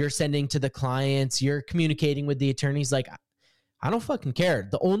stuff you're sending to the clients, you're communicating with the attorneys. Like, I don't fucking care.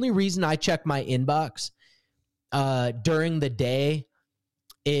 The only reason I check my inbox during the day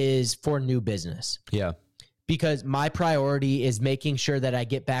is for new business. Yeah. Because my priority is making sure that I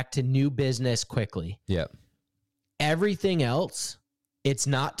get back to new business quickly. Yeah. Everything else, it's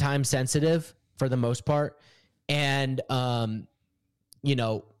not time sensitive for the most part. And,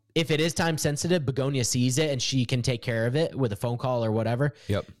 if it is time sensitive, Begonia sees it and she can take care of it with a phone call or whatever.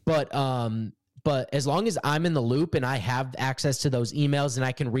 Yep. But as long as I'm in the loop and I have access to those emails and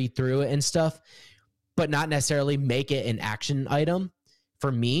I can read through it and stuff, but not necessarily make it an action item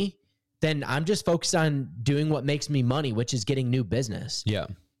for me, then I'm just focused on doing what makes me money, which is getting new business. Yeah.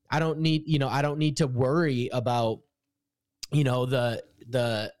 I don't need to worry about, all the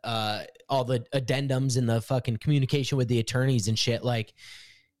addendums and the fucking communication with the attorneys and shit. Like,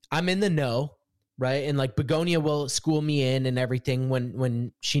 I'm in the know, right? And like Begonia will school me in and everything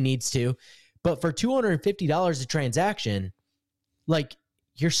when she needs to. But for $250 a transaction, like,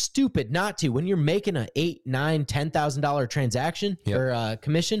 you're stupid not to. When you're making a $8,000, $9,000, $10,000 transaction or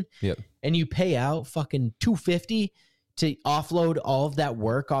commission, and you pay out fucking $250 to offload all of that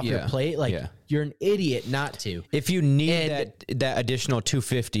work off your plate, like you're an idiot not to. If you need that additional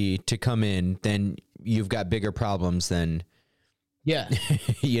 $250 to come in, then you've got bigger problems than.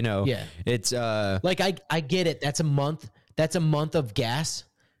 It's like I get it. That's a month. That's a month of gas,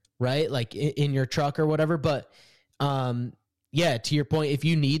 right? Like in your truck or whatever. But to your point, if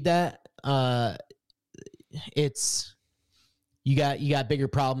you need that, it's you got bigger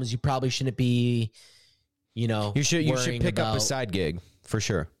problems. You probably shouldn't be, you should pick up a side gig for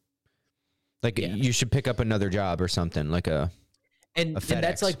sure. Like you should pick up another job or something like and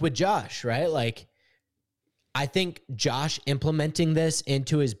that's like with Josh, right? Like, I think Josh implementing this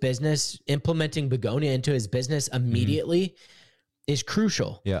into his business, implementing Begonia into his business immediately is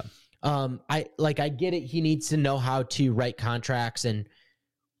crucial. Yeah. I get it. He needs to know how to write contracts and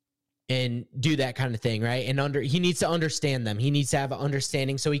do that kind of thing, right? And he needs to understand them. He needs to have an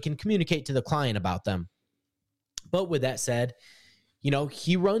understanding so he can communicate to the client about them. But with that said,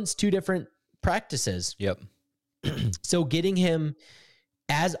 he runs 2 different practices. Yep. So getting him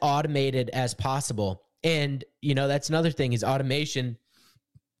as automated as possible. And, that's another thing is automation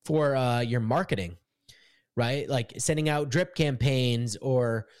for your marketing, right? Like sending out drip campaigns,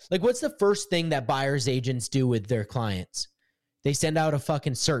 or like, what's the first thing that buyer's agents do with their clients? They send out a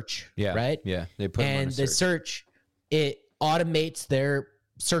fucking search, right? Yeah. They put them on a the search, it automates their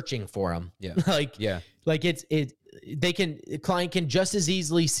searching for them. Yeah. Like the client can just as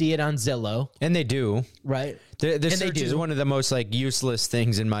easily see it on Zillow. And they do. Right. The search is one of the most like useless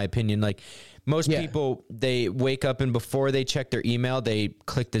things in my opinion. Like, most people, they wake up and before they check their email, they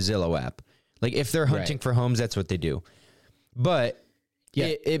click the Zillow app. Like, if they're hunting for homes, that's what they do. But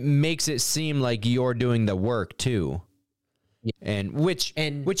it makes it seem like you're doing the work too. Yeah. And which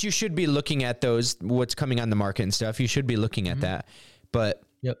you should be looking at what's coming on the market and stuff. You should be looking at that. But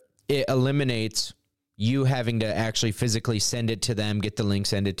it eliminates you having to actually physically send it to them, get the link,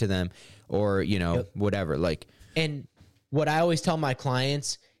 send it to them, or, whatever. Like, and what I always tell my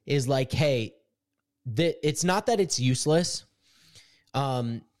clients is like, hey, it's not that it's useless,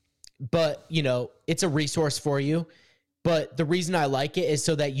 but it's a resource for you. But the reason I like it is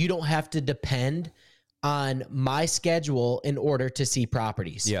so that you don't have to depend on my schedule in order to see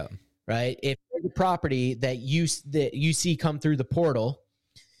properties. Yeah. Right. If there's a property that you see come through the portal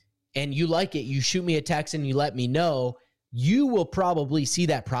and you like it, you shoot me a text and you let me know. You will probably see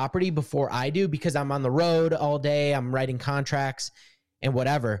that property before I do because I'm on the road all day. I'm writing contracts and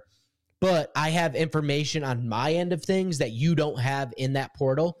whatever. But I have information on my end of things that you don't have in that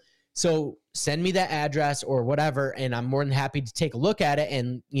portal. So send me that address or whatever, and I'm more than happy to take a look at it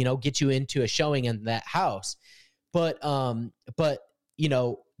and, get you into a showing in that house. But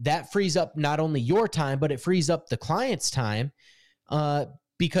that frees up not only your time, but it frees up the client's time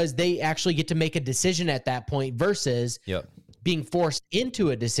because they actually get to make a decision at that point versus being forced into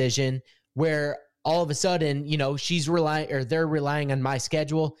a decision where all of a sudden, they're relying on my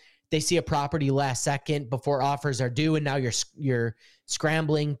schedule. They see a property last second before offers are due, and now you're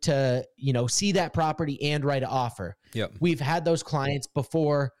scrambling to, see that property and write an offer. Yep. We've had those clients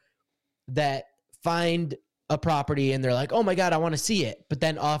before that find a property and they're like, oh my God, I want to see it. But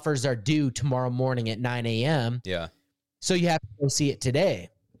then offers are due tomorrow morning at 9 a.m. Yeah. So you have to go see it today.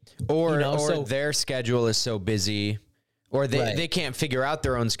 Or their schedule is so busy, or they can't figure out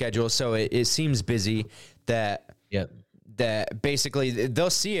their own schedule. So it seems busy that basically they'll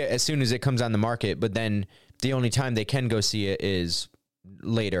see it as soon as it comes on the market, but then the only time they can go see it is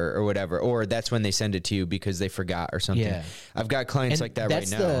later or whatever, or that's when they send it to you because they forgot or something. Yeah. I've got clients like that right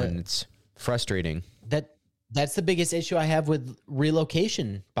now, and it's frustrating. That's the biggest issue I have with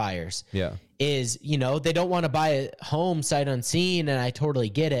relocation buyers. Yeah. Is, they don't want to buy a home sight unseen, and I totally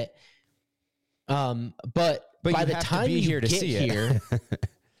get it. But by the time you get here,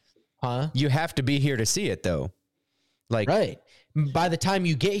 you have to be here to see it though. Like, right. By the time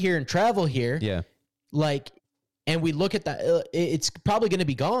you get here and travel here, and we look at that, it's probably going to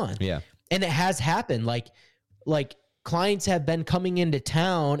be gone. Yeah. And it has happened. Like clients have been coming into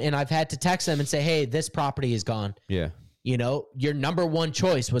town, and I've had to text them and say, hey, this property is gone. Yeah. You know, your number one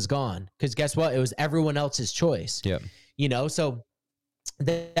choice was gone, because guess what? It was everyone else's choice. Yeah. You know, so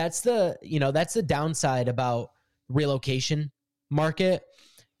that's the downside about relocation market.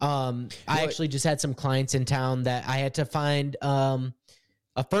 I actually just had some clients in town that I had to find a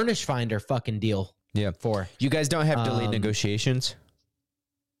furnish finder fucking deal. Yeah. For. You guys don't have delayed negotiations?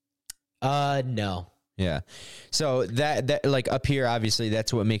 No. Yeah. So that like up here, obviously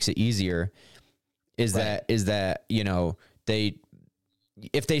that's what makes it easier is that, you know,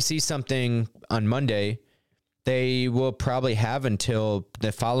 if they see something on Monday, they will probably have until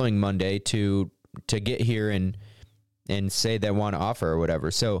the following Monday to get here and say they want to offer or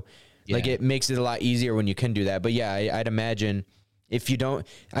whatever. So like it makes it a lot easier when you can do that. But yeah, I'd imagine if you don't,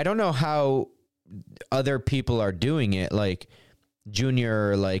 I don't know how other people are doing it. Like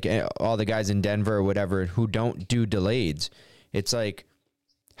Junior, like all the guys in Denver or whatever who don't do delayeds. It's like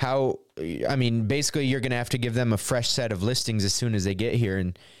basically you're going to have to give them a fresh set of listings as soon as they get here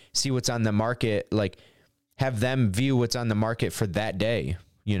and see what's on the market. Like have them view what's on the market for that day,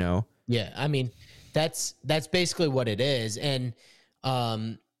 you know? Yeah. I mean, that's basically what it is. And,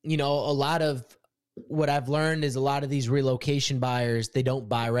 you know, a lot of what I've learned is a lot of these relocation buyers, they don't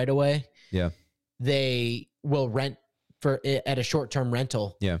buy right away. Yeah. They will rent at a short-term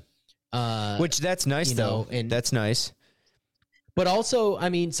rental. Yeah. Which that's nice though. And that's nice. But also, I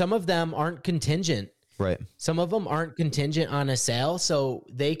mean, some of them aren't contingent. Right. Some of them aren't contingent on a sale. So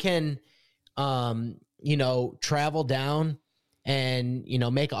they can, you know, travel down and, you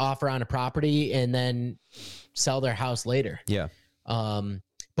know, make an offer on a property and then sell their house later. Yeah.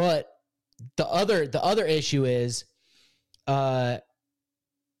 But the other issue is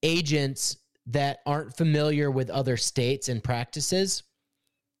agents that aren't familiar with other states and practices,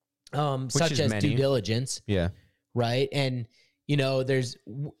 such as due diligence. Yeah. Right. And, you know,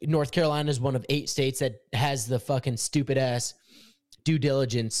 North Carolina is one of 8 states that has the fucking stupid ass due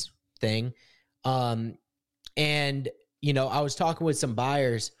diligence thing. And, you know, I was talking with some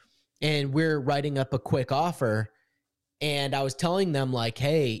buyers and we're writing up a quick offer, and I was telling them like,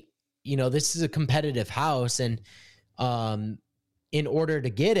 hey, you know, this is a competitive house, and in order to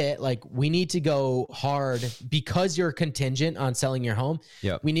get it, like we need to go hard because you're contingent on selling your home.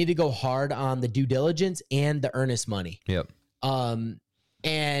 Yep. We need to go hard on the due diligence and the earnest money. Yep.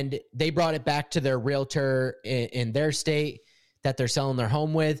 And they brought it back to their realtor in their state that they're selling their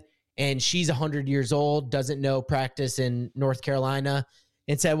home with. And she's 100 years old, doesn't know practice in North Carolina,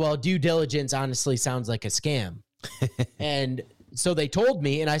 and said, well, due diligence honestly sounds like a scam. And so they told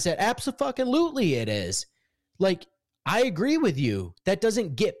me, and I said, abso-fucking-lutely it is. Like, I agree with you. That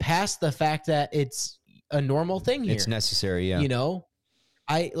doesn't get past the fact that it's a normal thing here. It's necessary, yeah. You know,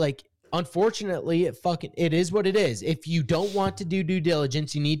 unfortunately, it is what it is. If you don't want to do due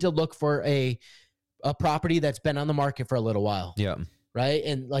diligence, you need to look for a property that's been on the market for a little while. Yeah. Right.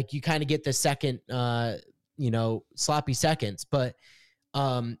 And like, you kind of get the second, you know, sloppy seconds. But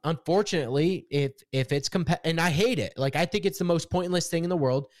unfortunately, if it's and I hate it. Like, I think it's the most pointless thing in the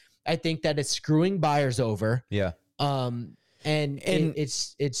world. I think that it's screwing buyers over. Yeah. And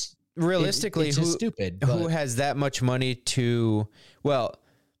it's realistically, it's just stupid. Who has that much money to, well,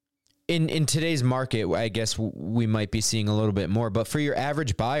 in today's market, I guess we might be seeing a little bit more, but for your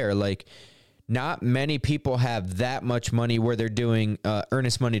average buyer, like not many people have that much money where they're doing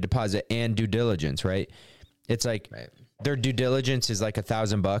earnest money deposit and due diligence, right? It's like their due diligence is like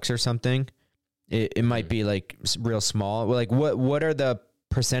 $1,000 or something. It might be like real small. Like what are the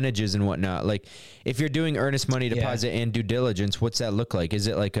percentages and whatnot? Like if you're doing earnest money deposit and due diligence, what's that look like? Is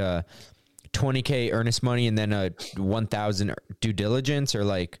it like a $20,000 earnest money and then a $1,000 due diligence, or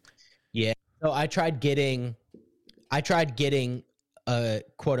like? Yeah. So I tried getting a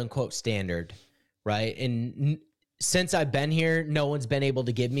quote unquote standard, right? And since I've been here, no one's been able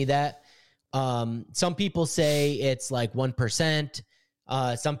to give me that. Some people say it's like 1%.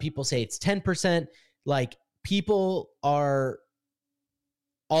 Some people say it's 10%. Like, people are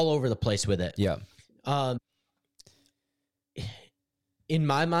all over the place with it. Yeah. In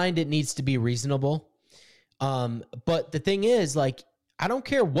my mind, it needs to be reasonable. But the thing is, like, I don't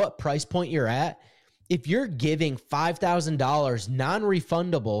care what price point you're at. If you're giving $5,000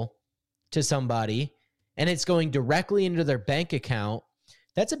 non-refundable to somebody and it's going directly into their bank account,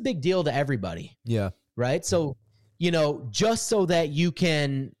 that's a big deal to everybody. Yeah. Right. So, you know, just so that you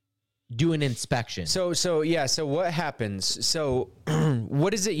can do an inspection. So what happens? So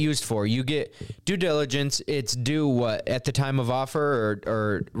what is it used for? You get due diligence. It's due what, at the time of offer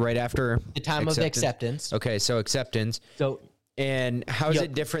or right after The time of acceptance. Okay, so acceptance. And how is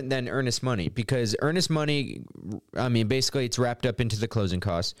it different than earnest money? Because earnest money, I mean, basically it's wrapped up into the closing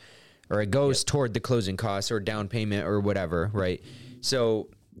costs, or it goes toward the closing costs or down payment or whatever, right? So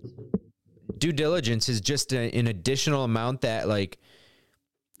due diligence is just an additional amount that, like,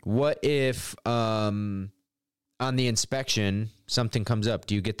 what if on the inspection something comes up?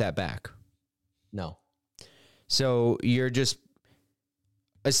 Do you get that back? No. So you're just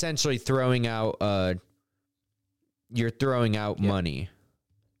essentially throwing out money.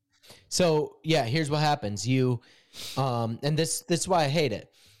 So yeah, here's what happens. You and this is why I hate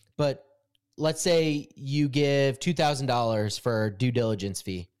it. But let's say you give $2,000 for due diligence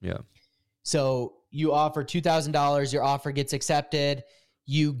fee. Yeah. So you offer $2,000, your offer gets accepted.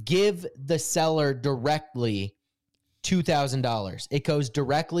 You give the seller directly $2,000. It goes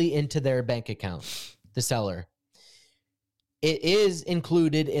directly into their bank account, the seller. It is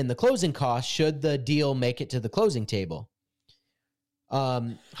included in the closing cost should the deal make it to the closing table.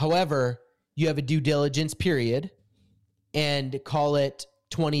 However, you have a due diligence period and call it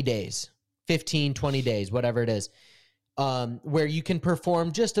 20 days, 15, 20 days, whatever it is, where you can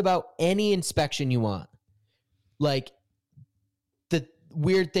perform just about any inspection you want. Like, the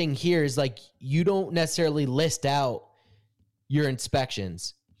weird thing here is, like, you don't necessarily list out your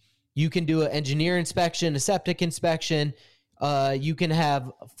inspections. You can do an engineer inspection, a septic inspection. You can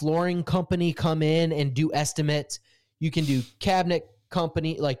have a flooring company come in and do estimates. You can do cabinet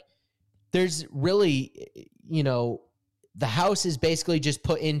company. Like, there's really, the house is basically just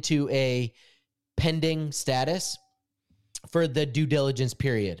put into a pending status for the due diligence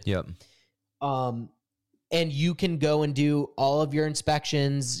period. Yep. And you can go and do all of your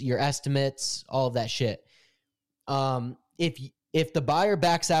inspections, your estimates, all of that shit. If the buyer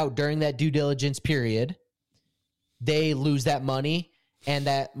backs out during that due diligence period, they lose that money, and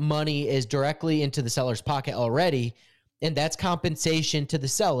that money is directly into the seller's pocket already, and that's compensation to the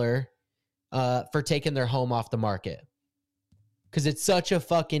seller for taking their home off the market. Because it's such a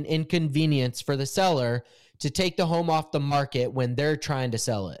fucking inconvenience for the seller to take the home off the market when they're trying to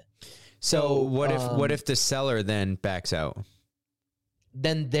sell it. So what if the seller then backs out?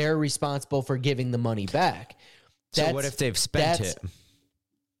 Then they're responsible for giving the money back. So what if they've spent it?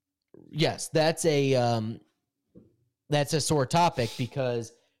 Yes, that's a sore topic,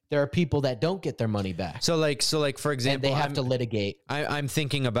 because there are people that don't get their money back. So like for example, and they have to litigate. I'm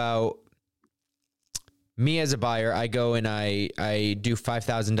thinking about me as a buyer. I go and I do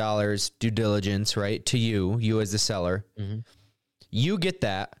 $5,000 due diligence, right, to you as the seller. Mm-hmm. You get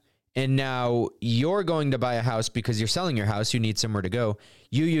that. And now you're going to buy a house because you're selling your house. You need somewhere to go.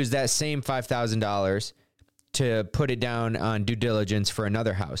 You use that same $5,000 to put it down on due diligence for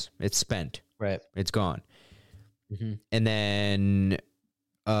another house. It's spent. Right. It's gone. Mm-hmm. And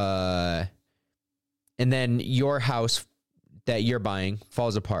then your house that you're buying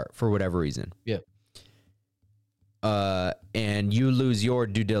falls apart for whatever reason. Yeah. And you lose your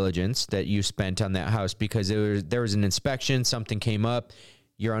due diligence that you spent on that house because there was an inspection, something came up.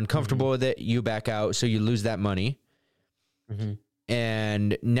 You're uncomfortable with it. You back out. So you lose that money. Mm-hmm.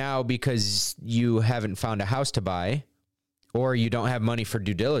 And now because you haven't found a house to buy, or you don't have money for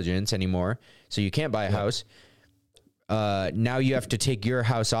due diligence anymore, so you can't buy a house. Now you have to take your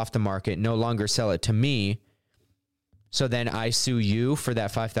house off the market, no longer sell it to me. So then I sue you for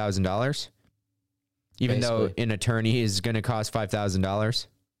that $5,000, even though an attorney is going to cost $5,000.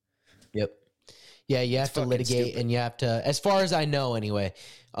 Yep. Yeah, you have to litigate, stupid. And you have to, as far as I know anyway,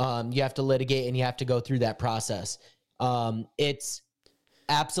 you have to litigate and you have to go through that process. It's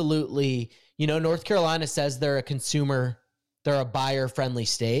absolutely, North Carolina says they're a buyer-friendly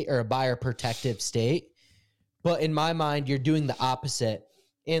state or a buyer-protective state. But in my mind, you're doing the opposite.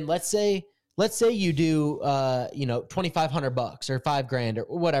 And let's say you do, $2,500 or $5,000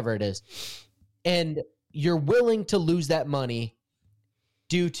 or whatever it is, and you're willing to lose that money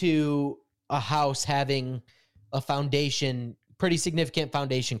due to a house having a foundation, pretty significant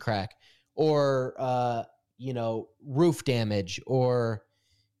foundation crack, or roof damage or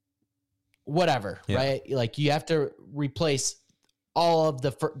whatever, right? Like, you have to replace all of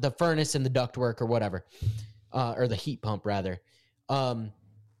the furnace and the ductwork or whatever, or the heat pump rather.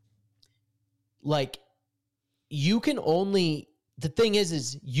 Like, you can only, the thing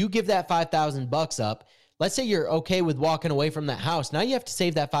is you give that $5,000 up. Let's say you're okay with walking away from that house. Now you have to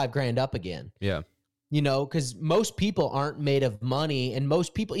save that $5,000 up again. Yeah. Because most people aren't made of money, and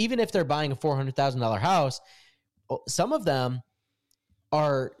most people, even if they're buying a $400,000 house, some of them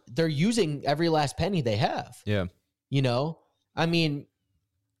they're using every last penny they have. Yeah. You know,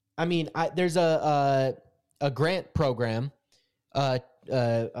 there's a grant program,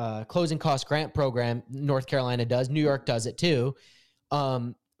 closing cost grant program. North Carolina does, New York does it too.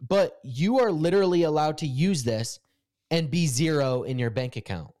 But you are literally allowed to use this and be zero in your bank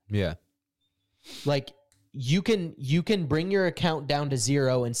account. Yeah. Like you can bring your account down to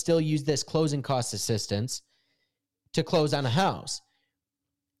zero and still use this closing cost assistance to close on a house.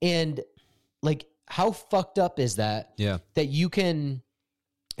 And like, how fucked up is that? Yeah. That you can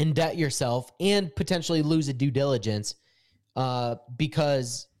indebt yourself and potentially lose a due diligence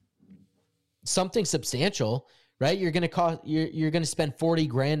because something substantial, right? You're going to spend 40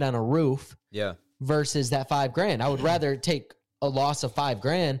 grand on a roof. Yeah. Versus that $5,000. I would rather take a loss of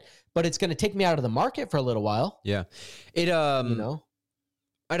 $5,000, but it's going to take me out of the market for a little while. Yeah. It, you know,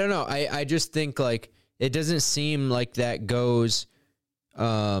 I don't know. I just think like, it doesn't seem like that goes,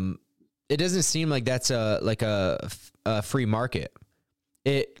 it doesn't seem like that's a free market.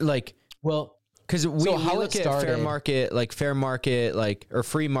 It like, well, because we look at fair market, like, or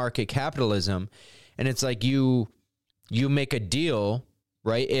free market capitalism. And it's like, you make a deal,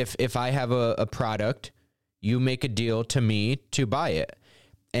 right? If I have a product, you make a deal to me to buy it.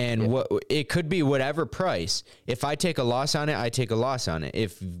 And what it could be whatever price. If I take a loss on it, I take a loss on it.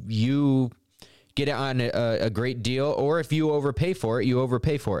 If you get it on a great deal, or if you overpay for it, you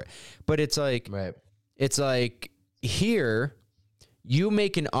overpay for it. But it's like, right. It's like here, you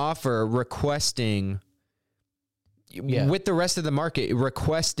make an offer requesting with the rest of the market,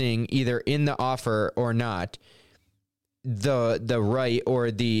 requesting either in the offer or not, the right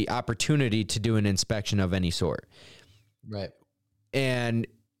or the opportunity to do an inspection of any sort. Right. And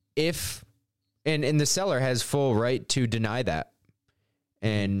and the seller has full right to deny that.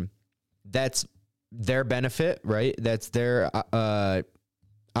 And that's their benefit, right? That's their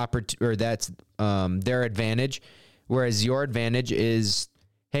that's their advantage. Whereas your advantage is,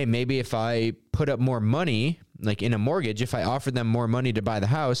 hey, maybe if I put up more money, like in a mortgage, if I offer them more money to buy the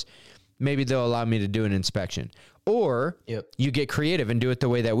house, maybe they'll allow me to do an inspection. Or you get creative and do it the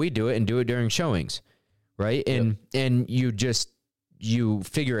way that we do it and do it during showings, right? And you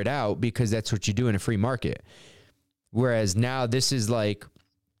figure it out because that's what you do in a free market. Whereas now this is like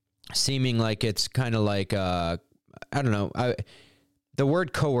seeming like it's kind of like, I don't know, the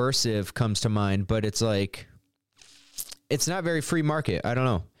word coercive comes to mind, but it's like, it's not very free market. I don't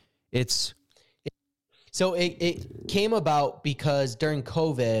know. So it came about because during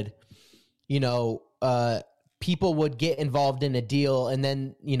COVID, you know, people would get involved in a deal and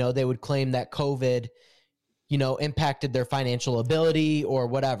then, you know, they would claim that COVID, you know, impacted their financial ability or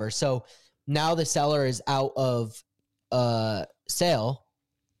whatever. So now the seller is out of sale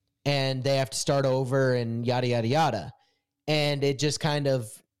and they have to start over and yada, yada, yada. And it just kind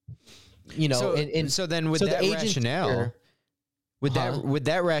of, you know, so then with that rationale, with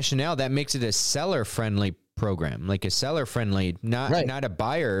that rationale, that makes it a seller friendly program, like a seller friendly, not a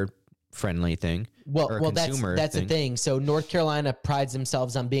buyer friendly thing. Well, that's the thing. So North Carolina prides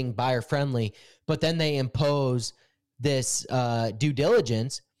themselves on being buyer friendly, but then they impose this due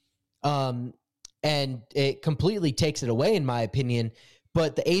diligence, and it completely takes it away, in my opinion.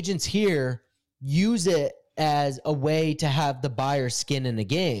 But the agents here use it as a way to have the buyer's skin in the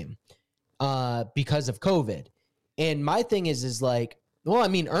game because of COVID. And my thing is like, well, I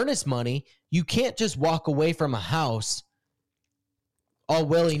mean, earnest money, you can't just walk away from a house all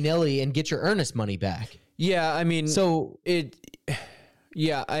willy-nilly and get your earnest money back. Yeah, I mean, so I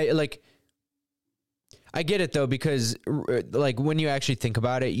get it though, because like when you actually think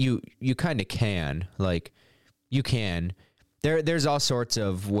about it, you kind of can, like you can. There's all sorts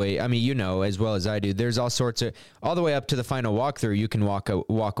of way. I mean, you know as well as I do. There's all sorts of, all the way up to the final walkthrough. You can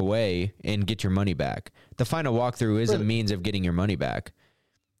walk away and get your money back. The final walkthrough is a means of getting your money back.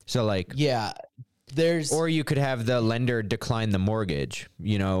 So like, or you could have the lender decline the mortgage,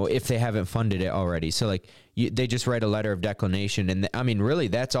 you know, if they haven't funded it already. So like they just write a letter of declination. And I mean, really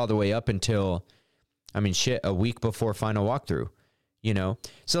that's all the way up until, I mean, a week before final walkthrough, you know?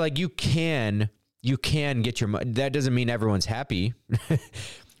 So like you can get your money. That doesn't mean everyone's happy.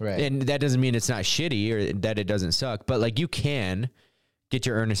 Right. And that doesn't mean it's not shitty or that it doesn't suck, but like you can get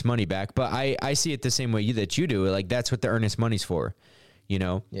your earnest money back. But I see it the same way that you do. Like that's what the earnest money's for, you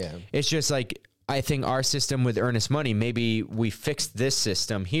know? Yeah. It's just like, I think our system with earnest money, maybe we fixed this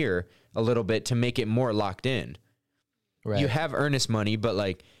system here a little bit to make it more locked in. Right. You have earnest money, but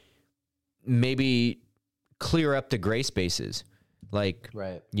like maybe clear up the gray spaces. Like,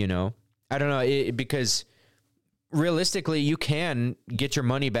 right. You know, I don't know, because realistically you can get your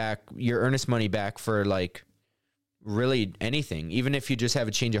money back, your earnest money back for like really anything. Even if you just have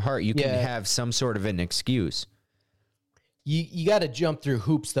a change of heart, you can have some sort of an excuse. You got to jump through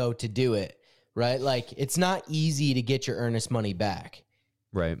hoops though to do it, right? Like it's not easy to get your earnest money back.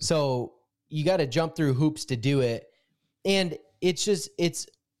 Right. So you got to jump through hoops to do it. And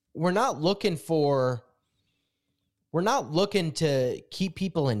we're not looking to keep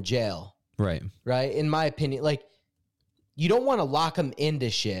people in jail. Right. Right. In my opinion, like you don't want to lock them into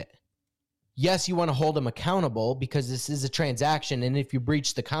shit. Yes, you want to hold them accountable because this is a transaction. And if you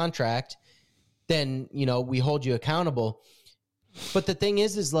breach the contract, then, we hold you accountable. But the thing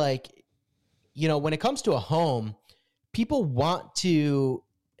is like, when it comes to a home, people want to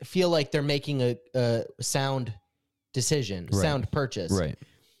feel like they're making a sound decision, right. sound purchase. Right.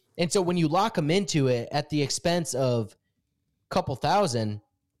 And so when you lock them into it at the expense of a couple thousand,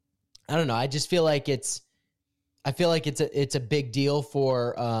 I don't know. I just feel like it's a big deal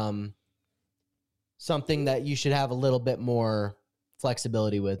for something that you should have a little bit more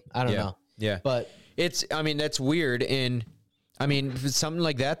flexibility with. I don't know. Yeah. But that's weird. And something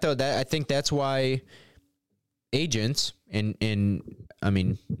like that though, that I think that's why agents and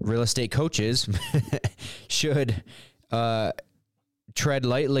real estate coaches should tread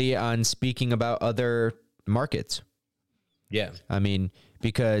lightly on speaking about other markets. Yeah.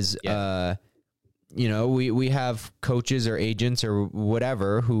 Because we have coaches or agents or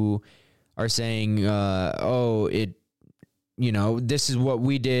whatever who are saying, this is what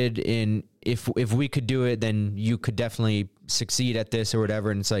we did, and if we could do it, then you could definitely succeed at this or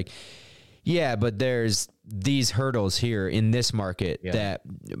whatever. And it's like, yeah, but there's these hurdles here in this market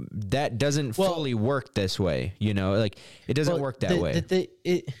that doesn't fully work this way. Like it doesn't work that way.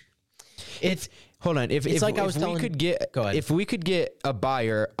 Hold on. If we could get a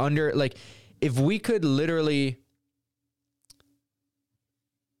buyer under, like, if we could literally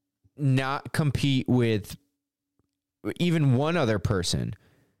not compete with even one other person,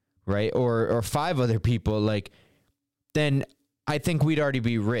 right? Or 5 other people, like, then I think we'd already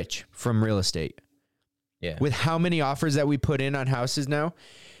be rich from real estate. Yeah. With how many offers that we put in on houses now.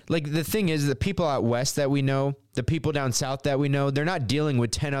 Like the thing is, the people out west that we know, the people down south that we know, they're not dealing with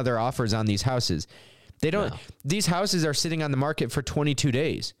 10 other offers on these houses. These houses are sitting on the market for 22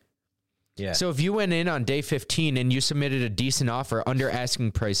 days. Yeah. So if you went in on day 15 and you submitted a decent offer under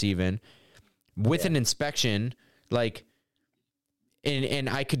asking price even with an inspection, like, and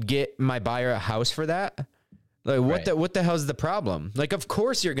I could get my buyer a house for that, like what the hell's the problem? Like, of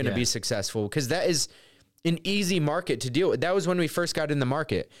course you're going to be successful because that is an easy market to deal with. That was when we first got in the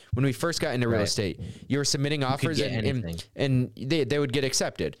market. When we first got into real estate, you were submitting offers and they would get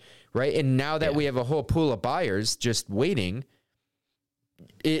accepted. Right. And now that we have a whole pool of buyers just waiting,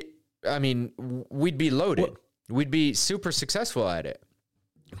 we'd be loaded. We'd be super successful at it.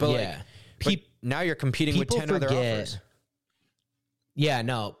 But now you're competing with 10 other offers. Yeah,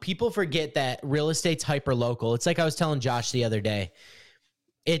 no. People forget that real estate's hyper local. It's like I was telling Josh the other day.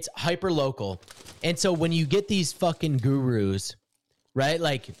 It's hyper local. And so when you get these fucking gurus, right?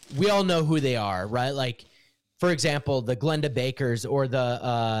 Like we all know who they are, right? Like, for example, the Glenda Bakers or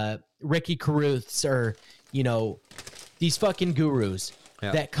the Ricky Caruths or, these fucking gurus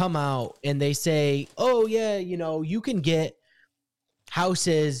that come out and they say, oh yeah, you can get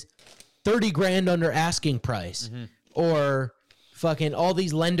houses 30 grand under asking price or fucking all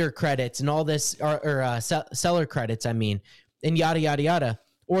these lender credits and all this or seller credits, and yada, yada, yada.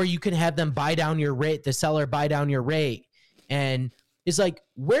 Or you can have them buy down your rate, the seller buy down your rate. And it's like,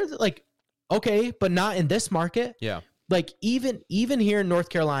 okay, but not in this market. Yeah. Like even here in North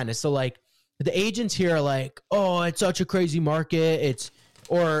Carolina. So like the agents here are like, oh, it's such a crazy market. It's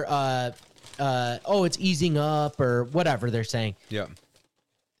easing up or whatever they're saying. Yeah.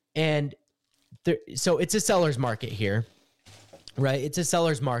 And so it's a seller's market here, right? It's a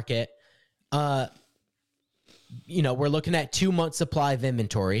seller's market. We're looking at 2 months supply of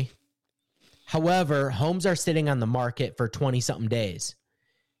inventory. However, homes are sitting on the market for 20 something days.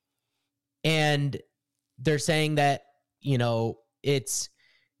 And they're saying that, it's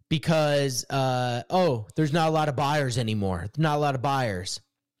because, there's not a lot of buyers anymore. Not a lot of buyers.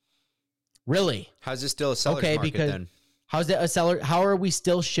 Really? How's this still a seller's market then? How's that a seller? How are we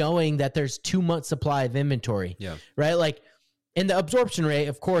still showing that there's 2 months supply of inventory? Yeah. Right. Like, and the absorption rate,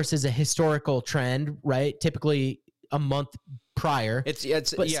 of course, is a historical trend, right? Typically a month prior.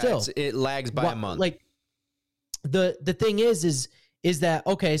 It lags by a month. Like the thing is that,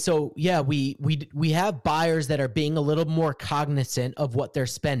 okay, so yeah, we have buyers that are being a little more cognizant of what they're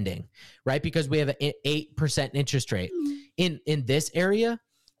spending, right? Because we have an 8% interest rate in this area.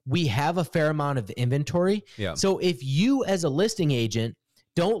 We have a fair amount of inventory. Yeah. So if you as a listing agent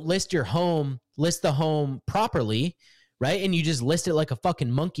don't list the home properly, right? And you just list it like a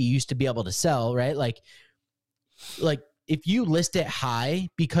fucking monkey used to be able to sell, right? Like if you list it high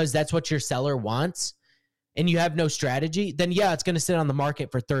because that's what your seller wants and you have no strategy, then yeah, it's going to sit on the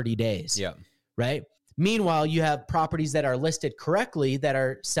market for 30 days. Yeah. Right. Meanwhile, you have properties that are listed correctly that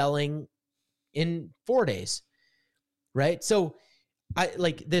are selling in 4 days. Right. So I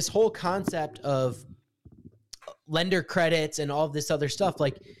like this whole concept of lender credits and all of this other stuff.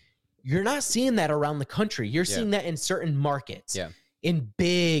 Like, you're not seeing that around the country. You're seeing that in certain markets. Yeah. In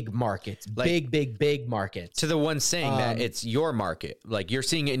big markets, Like, big markets. To the one saying that it's your market, like you're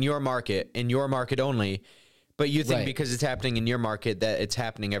seeing it in your market only, but you think because it's happening in your market that it's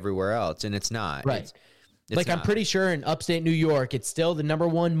happening everywhere else, and it's not. Right. It's like not. I'm pretty sure in upstate New York, it's still the number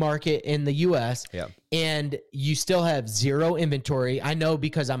one market in the U.S. Yeah. And you still have zero inventory. I know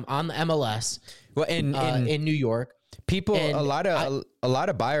because I'm on the MLS. Well, in New York, people, and a lot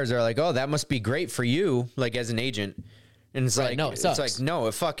of buyers are like, oh, that must be great for you, like as an agent. And it's like, no, it sucks. It's like, no,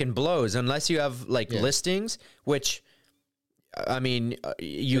 it fucking blows unless you have like listings, which I mean,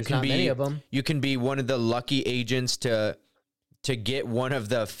 you can be many of them. You can be one of the lucky agents to get one of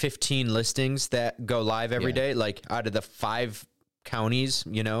the 15 listings that go live every day, like out of the 5 counties,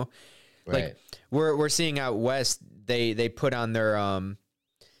 you know, like we're seeing out west, they put on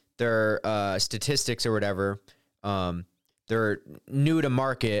their statistics or whatever. They're new to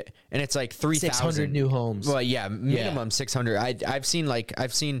market, and it's like 3,000 600 new homes. Well, yeah, minimum 600. I've seen I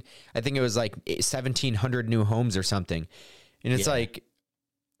think it was like 1,700 new homes or something, and it's like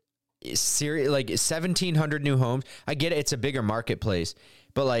like 1,700 new homes. I get it; it's a bigger marketplace,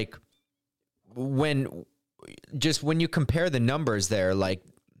 but like when you compare the numbers there, like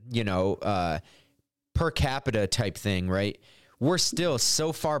per capita type thing, right? We're still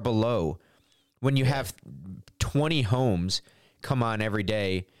so far below when you have 20 homes come on every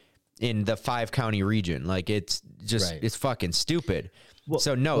day in the 5-county region. Like, it's just, it's fucking stupid. Well,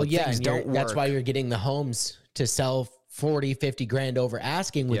 so no, things don't work. That's why you're getting the homes to sell 40, 50 grand over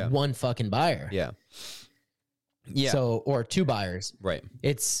asking with one fucking buyer. Yeah. Yeah. So, or 2 buyers. Right.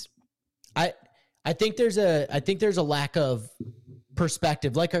 It's, I think there's a lack of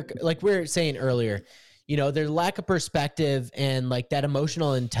perspective. Like we were saying earlier, there's a lack of perspective and like that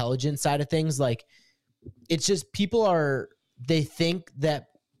emotional intelligence side of things. Like, it's just they think that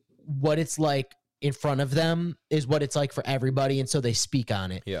what it's like in front of them is what it's like for everybody. And so they speak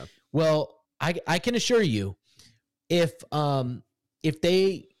on it. Yeah. Well, I can assure you, if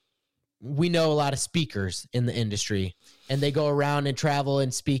we know a lot of speakers in the industry and they go around and travel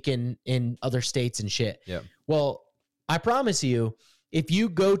and speak in other states and shit. Yeah. Well, I promise you, if you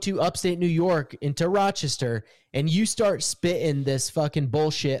go to upstate New York into Rochester and you start spitting this fucking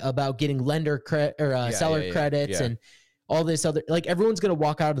bullshit about getting seller credits and all this other, like, everyone's going to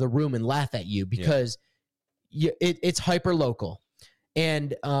walk out of the room and laugh at you because it's hyper local.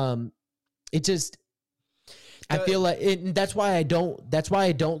 And it just, I feel like that's why I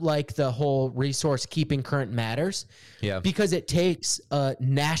don't like the whole resource keeping current matters. Yeah. Because it takes a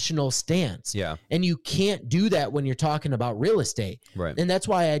national stance. Yeah. And you can't do that when you're talking about real estate. Right. And that's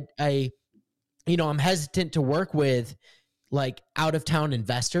why I'm hesitant to work with like out of town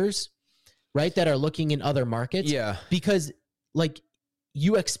investors, right? That are looking in other markets. Yeah. Because like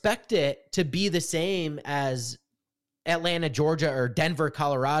you expect it to be the same as Atlanta, Georgia, or Denver,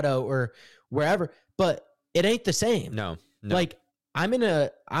 Colorado, or wherever, but it ain't the same. No. Like I'm in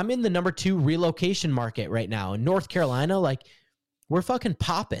the number 2 relocation market right now in North Carolina. Like, we're fucking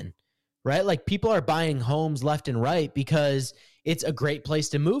popping, right? Like, people are buying homes left and right because it's a great place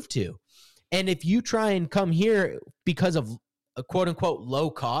to move to. And if you try and come here because of a quote unquote low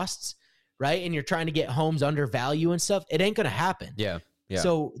costs, right? And you're trying to get homes under value and stuff, it ain't going to happen. Yeah. Yeah.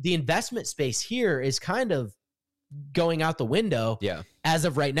 So the investment space here is kind of going out the window as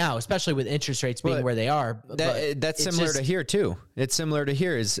of right now, especially with interest rates being where they are. That's similar to here too. It's similar to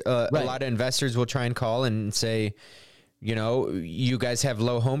here is a lot of investors will try and call and say, you guys have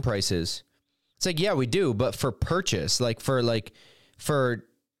low home prices. It's like, yeah, we do. But for purchase, for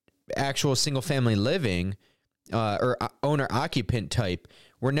actual single family living or owner occupant type,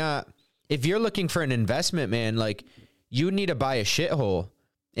 we're not, if you're looking for an investment, man, like, you need to buy a shithole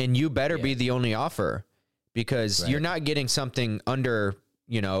and you better be the only offer. Because you're not getting something under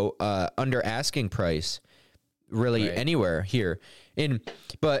asking price really anywhere here.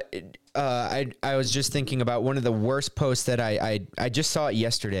 But I was just thinking about one of the worst posts that I just saw it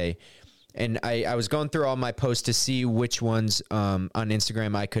yesterday. And I was going through all my posts to see which ones on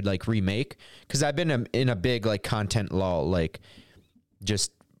Instagram I could like remake. Cause I've been in a big like content lull, like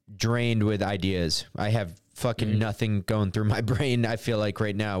just drained with ideas. I have fucking nothing going through my brain, I feel like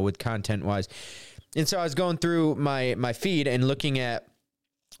right now with content wise. And so I was going through my feed and looking at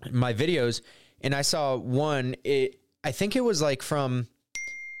my videos, and I saw one, I think it was like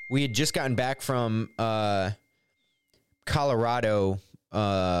we had just gotten back from Colorado,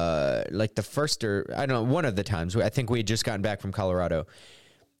 like the first, or I don't know, one of the times. I think we had just gotten back from Colorado.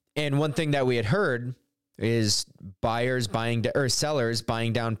 And one thing that we had heard is sellers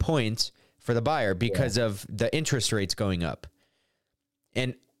buying down points for the buyer because of the interest rates going up.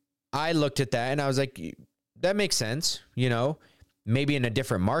 And I looked at that and I was like, that makes sense, maybe in a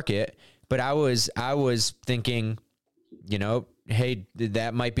different market. But I was thinking, hey,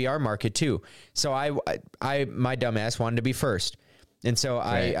 that might be our market too. So my dumbass wanted to be first. And so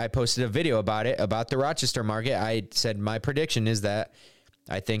I posted a video about the Rochester market. I said, my prediction is that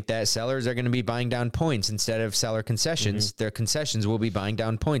I think that sellers are going to be buying down points instead of seller concessions. Their concessions will be buying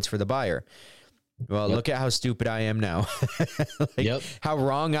down points for the buyer. Well, look at how stupid I am now. How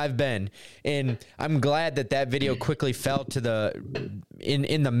wrong I've been. And I'm glad that video quickly fell to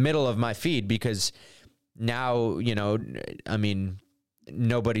in the middle of my feed, because now, I mean,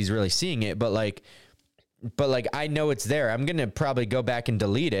 nobody's really seeing it, but I know it's there. I'm going to probably go back and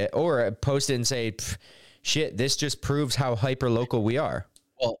delete it or post it and say, shit, this just proves how hyper local we are.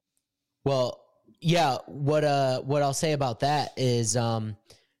 Well, yeah. What I'll say about that is,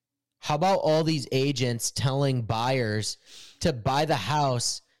 how about all these agents telling buyers to buy the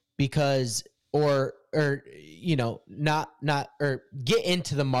house because, or not, or get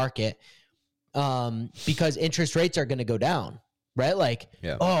into the market, because interest rates are going to go down, right? Like,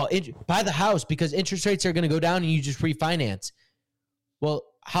 buy the house because interest rates are going to go down and you just refinance. Well,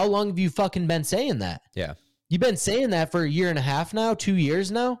 how long have you fucking been saying that? Yeah. You've been saying that for a year and a half now, 2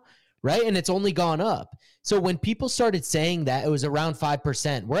 years now, right? And it's only gone up. So when people started saying that, it was around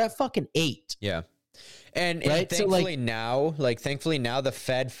 5%. We're at fucking 8%. Yeah. And right? thankfully now the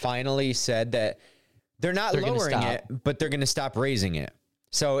Fed finally said that they're not lowering it, but they're going to stop raising it.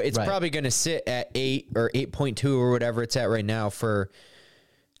 So it's probably going to sit at 8 or 8.2 or whatever it's at right now for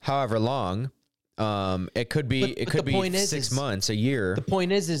however long. It could be 6 months, a year. The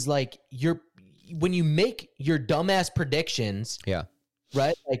point is like when you make your dumbass predictions,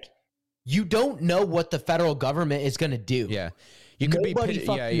 right? Like, you don't know what the federal government is going to do. Yeah. Nobody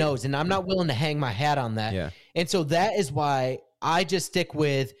fucking knows, and I'm not willing to hang my hat on that. Yeah. And so that is why I just stick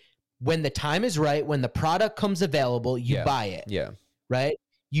with, when the time is right, when the product comes available, you buy it. Yeah. Right?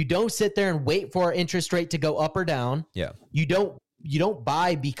 You don't sit there and wait for interest rate to go up or down. Yeah. You don't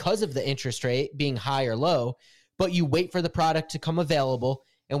buy because of the interest rate being high or low, but you wait for the product to come available.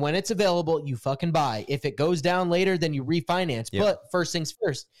 And when it's available, you fucking buy. If it goes down later, then you refinance. Yeah. But first things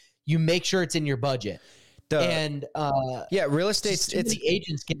first, you make sure it's in your budget. Real estate. The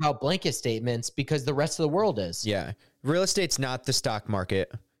agents give out blanket statements because the rest of the world is. Yeah, real estate's not the stock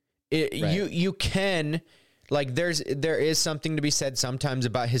market. You can, like, there is something to be said sometimes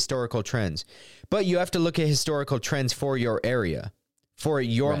about historical trends, but you have to look at historical trends for your area, for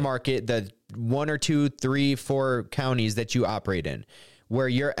your market, the 1 or 2, 3, 4 counties that you operate in, where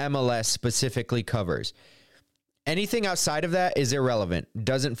your MLS specifically covers. Anything outside of that is irrelevant.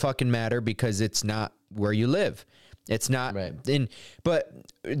 Doesn't fucking matter because it's not where you live. It's not but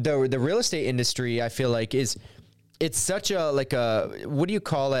the real estate industry, I feel like it's such a, like a, what do you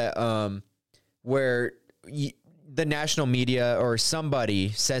call it? Where the national media or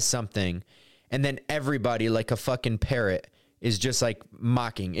somebody says something and then everybody, like a fucking parrot, is just like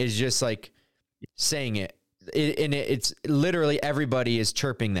mocking, is just like saying it. It's literally everybody is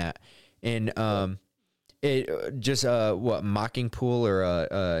chirping that. And, it just mocking pool or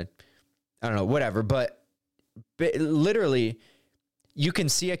I don't know, whatever, but literally you can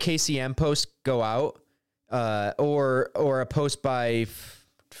see a KCM post go out or a post by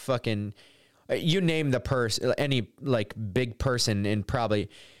fucking, you name the person, any like big person, and probably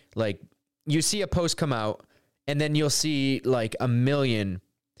like you see a post come out and then you'll see like a million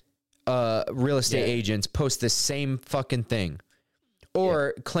real estate agents post the same fucking thing.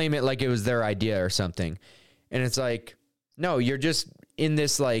 Or claim it like it was their idea or something. And it's like, no, you're just in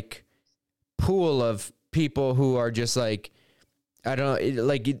this like pool of people who are just like, I don't know,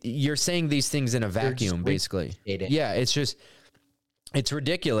 like you're saying these things in a vacuum, basically. Yeah, it's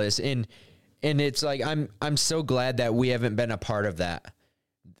ridiculous. And it's like, I'm so glad that we haven't been a part of that,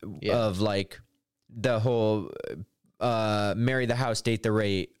 of like the whole marry the house, date the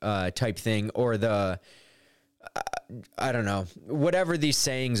rate type thing, or the, I don't know, whatever these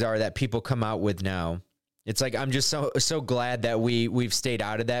sayings are that people come out with now. It's like, I'm just so glad that we've stayed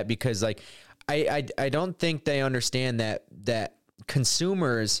out of that, because like, I don't think they understand that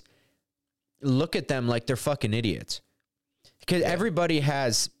consumers look at them like they're fucking idiots. Because everybody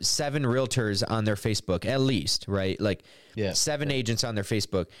has 7 realtors on their Facebook, at least, right? Like 7 agents on their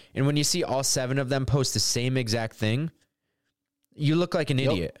Facebook. And when you see all 7 of them post the same exact thing, you look like an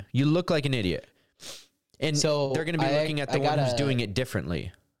idiot. You look like an idiot. And so they're going to be looking at the one who's doing it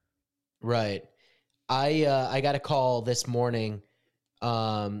differently. Right. I got a call this morning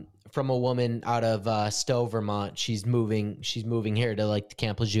from a woman out of Stowe, Vermont. She's moving here to like the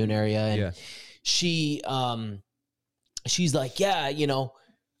Camp Lejeune area. And she's like, yeah, you know,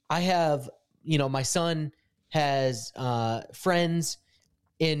 I have, you know, my son has friends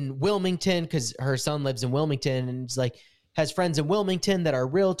in Wilmington because her son lives in Wilmington, and it's like has friends in Wilmington that are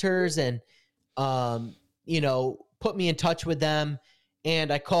realtors, and you know, put me in touch with them.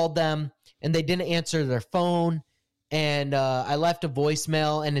 And I called them and they didn't answer their phone, and I left a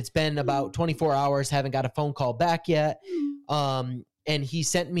voicemail, and it's been about 24 hours, haven't got a phone call back yet. And he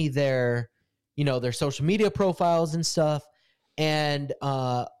sent me their, you know, their social media profiles and stuff. And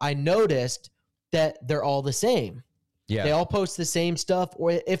I noticed that they're all the same. Yeah. They all post the same stuff,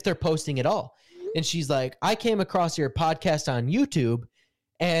 or if they're posting at all. And she's like, I came across your podcast on YouTube,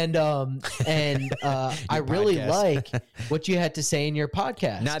 and I really like what you had to say in your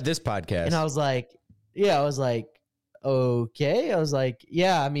podcast. Not this podcast. And I was like, okay. I was like,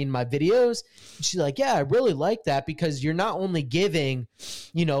 yeah, I mean, my videos. And she's like, yeah, I really like that because you're not only giving,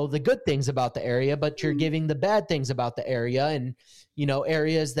 you know, the good things about the area, but you're giving the bad things about the area, and, you know,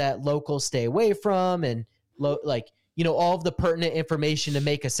 areas that locals stay away from, and like, you know, all of the pertinent information to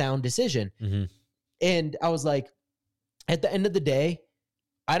make a sound decision. Mm-hmm. And I was like, at the end of the day,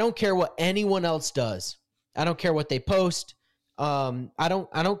 I don't care what anyone else does. I don't care what they post. I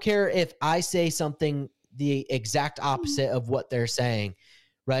don't care if I say something the exact opposite of what they're saying,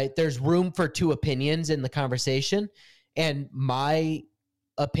 right? There's room for 2 opinions in the conversation, and my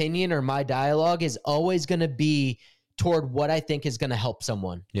opinion or my dialogue is always going to be toward what I think is going to help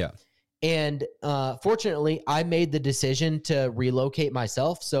someone. Yeah. And fortunately, I made the decision to relocate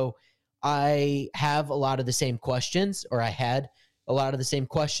myself, so I have a lot of the same questions, or I had a lot of the same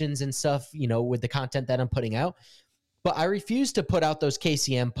questions and stuff, you know, with the content that I'm putting out. But I refuse to put out those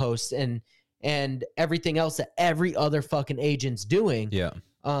KCM posts and everything else that every other fucking agent's doing. Yeah.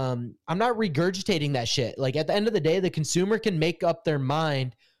 I'm not regurgitating that shit. Like, at the end of the day, the consumer can make up their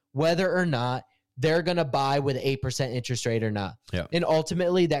mind whether or not they're going to buy with an 8% interest rate or not. Yeah. And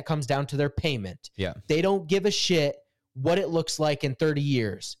ultimately that comes down to their payment. Yeah. They don't give a shit what it looks like in 30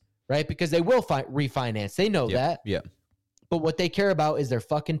 years, right? Because they will refinance. They know that. Yeah. But what they care about is their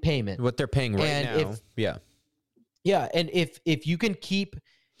fucking payment. What they're paying right now. Yeah. And if you can keep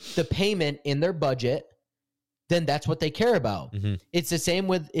the payment in their budget, then that's what they care about. Mm-hmm. It's the same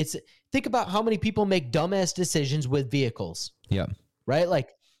with think about how many people make dumbass decisions with vehicles. Yeah. Right?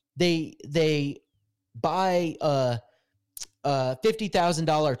 Like they buy a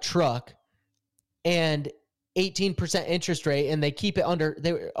 $50,000 truck and 18% interest rate, and they keep it under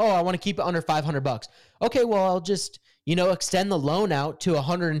I want to keep it under $500. Okay, well, I'll just, you know, extend the loan out to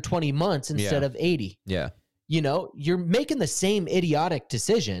 120 months instead of 80. Yeah. You know, you're making the same idiotic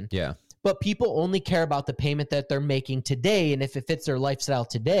decision. Yeah. But people only care about the payment that they're making today and if it fits their lifestyle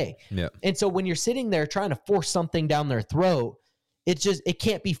today. Yeah. And so when you're sitting there trying to force something down their throat, it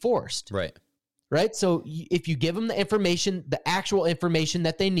can't be forced. Right. Right. So if you give them the information, the actual information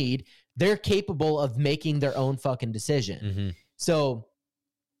that they need, they're capable of making their own fucking decision. Mm-hmm. So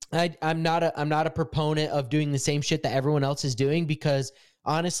I'm not a proponent of doing the same shit that everyone else is doing, because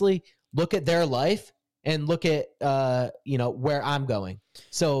honestly, look at their life and look at, you know, where I'm going.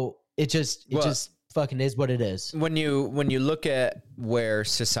 So it just fucking is what it is. When you look at where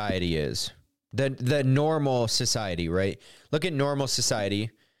society is, the normal society, right? Look at normal society.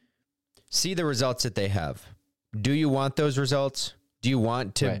 See the results that they have. Do you want those results? Do you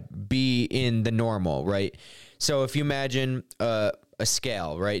want to be in the normal, right? So if you imagine a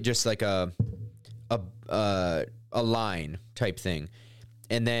scale, right? Just like a line type thing.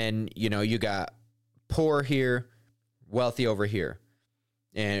 And then, you know, you got poor here, wealthy over here.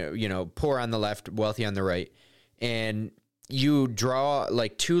 And, you know, poor on the left, wealthy on the right. And you draw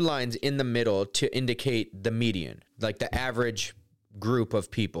like 2 lines in the middle to indicate the median, like the average group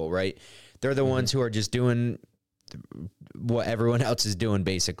of people, right? They're the ones who are just doing what everyone else is doing,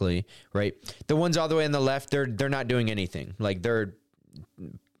 basically, right? The ones all the way on the left, they're not doing anything. Like, they're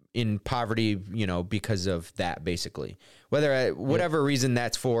in poverty, you know, because of that, basically. Whatever reason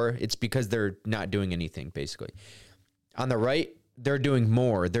that's for, it's because they're not doing anything, basically. On the right, they're doing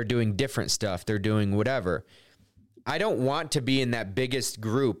more. They're doing different stuff. They're doing whatever. I don't want to be in that biggest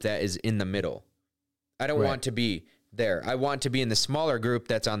group that is in the middle. I don't want to be there. I want to be in the smaller group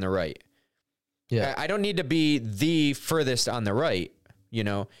that's on the right. Yeah. I don't need to be the furthest on the right. You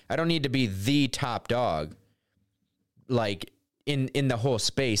know, I don't need to be the top dog, like in the whole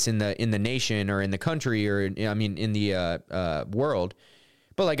space, in the nation or in the country or in the world.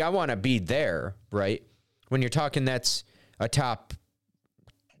 But like, I want to be there, right? When you're talking, that's a top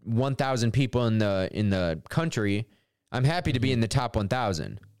 1,000 people in the country. I'm happy to be in the top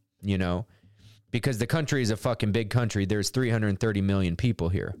 1,000. You know, because the country is a fucking big country. There's 330 million people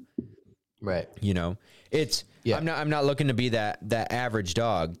here. Right. You know, I'm not looking to be that average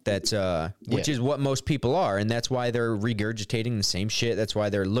dog that's which is what most people are, and that's why they're regurgitating the same shit. That's why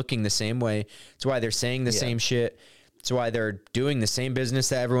they're looking the same way. That's why they're saying the same shit. That's why they're doing the same business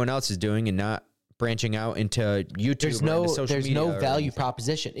that everyone else is doing and not branching out into YouTube. There's no value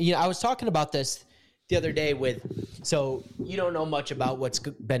proposition. You know, I was talking about this the other day so you don't know much about what's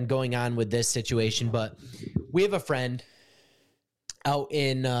been going on with this situation, but we have a friend out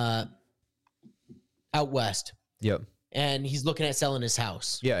west. Yep. And he's looking at selling his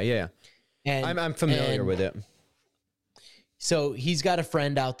house. Yeah. And I'm familiar with it. So he's got a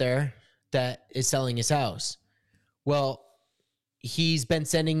friend out there that is selling his house. Well, he's been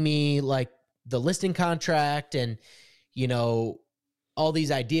sending me like the listing contract and, you know, all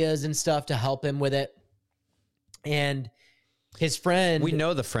these ideas and stuff to help him with it. And his friend, we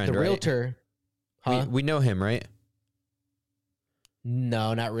know the friend, the right? realtor. Huh? We know him, right?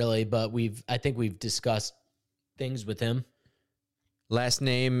 No, not really, but I think we've discussed things with him. Last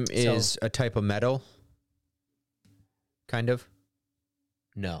name is a type of metal? Kind of?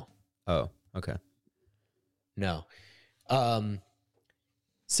 No. Oh, okay. No.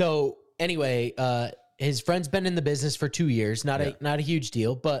 So anyway, his friend's been in the business for 2 years, not a huge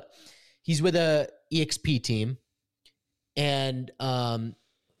deal, but he's with a EXP team. And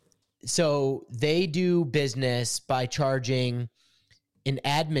so they do business by charging an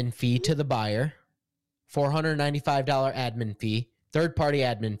admin fee to the buyer, $495 admin fee, third-party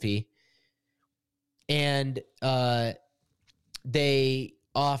admin fee. And they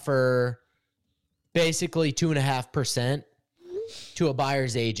offer basically 2.5% to a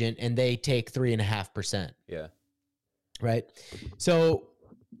buyer's agent, and they take 3.5%. Yeah. Right? So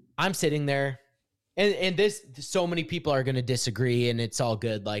I'm sitting there, and so many people are going to disagree, and it's all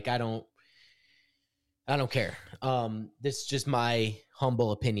good. Like, I don't care. This is just my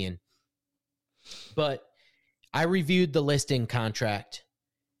humble opinion. But I reviewed the listing contract,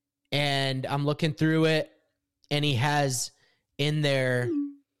 and I'm looking through it, and he has in there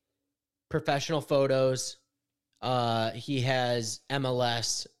professional photos. He has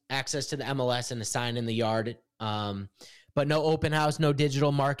MLS, access to the MLS and a sign in the yard. But no open house, no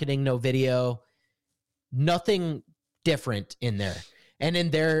digital marketing, no video, nothing different in there. And in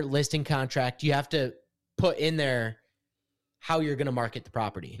their listing contract, you have to put in there how you're going to market the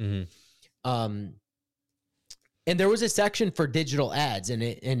property. Mm-hmm. And there was a section for digital ads, and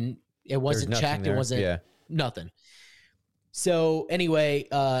it wasn't checked. There. It wasn't nothing. So anyway,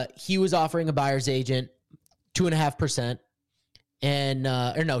 he was offering a buyer's agent 2.5%, and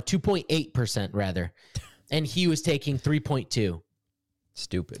 2.8% rather, and he was taking 3.2.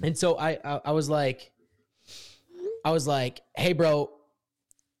 Stupid. And so I was like, hey, bro,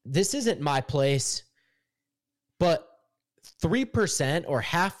 this isn't my place, but 3% or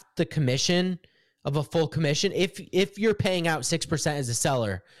half the commission of a full commission, if you're paying out 6% as a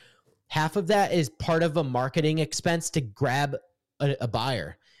seller, half of that is part of a marketing expense to grab a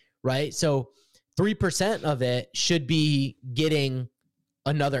buyer, right? So 3% of it should be getting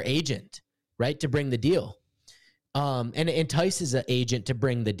another agent, right, to bring the deal. And it entices an agent to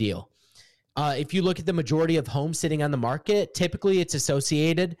bring the deal. If you look at the majority of homes sitting on the market, typically it's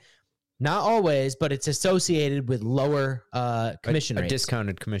associated, not always, but it's associated with lower commission rates. A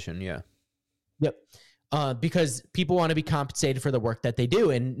discounted commission, yeah. Yep. Because people want to be compensated for the work that they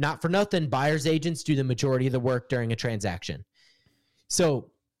do. And not for nothing, buyer's agents do the majority of the work during a transaction. So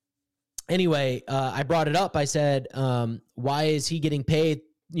anyway, I brought it up. I said, why is he getting paid,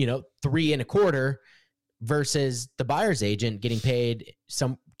 3.25% versus the buyer's agent getting paid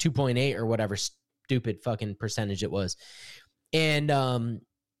some 2.8 or whatever stupid fucking percentage it was. And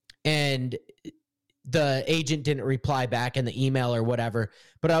the agent didn't reply back in the email or whatever.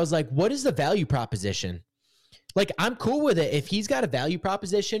 But I was like, what is the value proposition? Like, I'm cool with it if he's got a value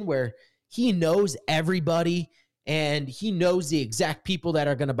proposition where he knows everybody and he knows the exact people that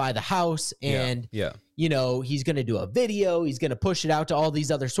are going to buy the house. And, he's going to do a video. He's going to push it out to all these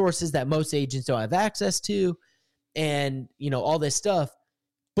other sources that most agents don't have access to. And, all this stuff.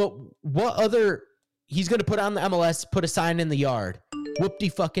 But what other... He's going to put on the MLS, put a sign in the yard.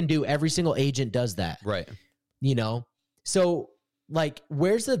 Whoop-de-fucking-do. Every single agent does that. Right. So like,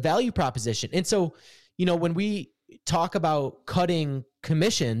 where's the value proposition? And so, you know, when we talk about cutting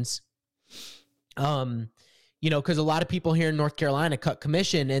commissions, you know, because a lot of people here in North Carolina cut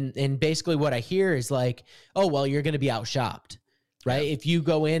commission, and basically what I hear is like, oh, well, you're going to be outshopped, right? Yeah. If you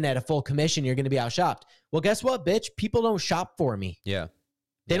go in at a full commission, you're going to be outshopped. Well, guess what, bitch? People don't shop for me. Yeah.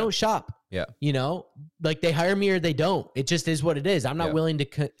 They don't shop. Yeah. You know, like they hire me or they don't. It just is what it is. I'm not willing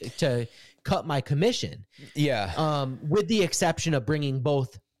to cut my commission. Yeah. With the exception of bringing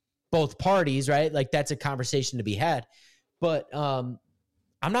both parties, right? Like that's a conversation to be had. But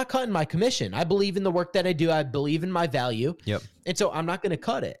I'm not cutting my commission. I believe in the work that I do. I believe in my value. Yep. And so I'm not going to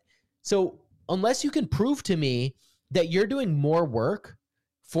cut it. So unless you can prove to me that you're doing more work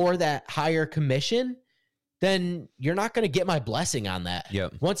for that higher commission, then you're not going to get my blessing on that.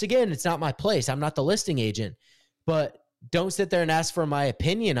 Yep. Once again, it's not my place. I'm not the listing agent. But don't sit there and ask for my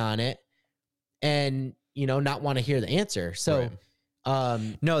opinion on it and, you know, not want to hear the answer. So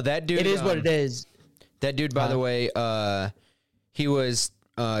no, that dude, it is what it is. That dude, by the way, he was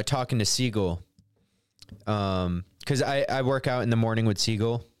talking to Siegel, because I work out in the morning with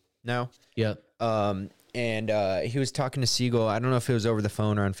Siegel now. Yep. And he was talking to Siegel. I don't know if it was over the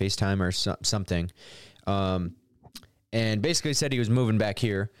phone or on FaceTime or something. And basically said he was moving back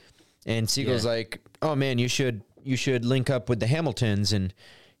here. And Siegel's like, "Oh man, you should link up with the Hamiltons." And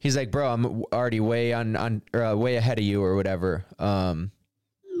he's like, "Bro, I'm already way way ahead of you or whatever.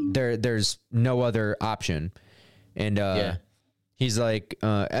 There's no other option." And he's like,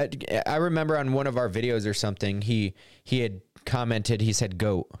 I remember on one of our videos or something, he had commented, he said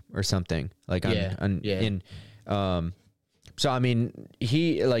 "goat" or something like so I mean,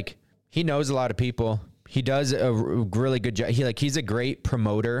 he knows a lot of people. He does a really good job. He's a great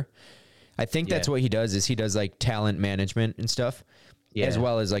promoter. I think that's what he does, is he does like talent management and stuff, as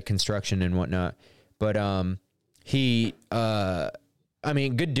well as like construction and whatnot. But I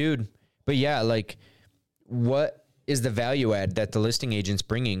mean, good dude. But yeah, like, what is the value add that the listing agent's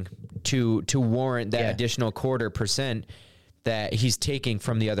bringing to warrant that additional 0.25% that he's taking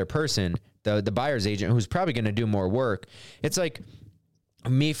from the other person, the buyer's agent, who's probably going to do more work? It's like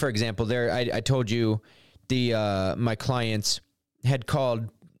me, for example. I told you my clients had called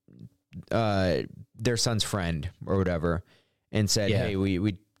their son's friend or whatever and said, "Hey,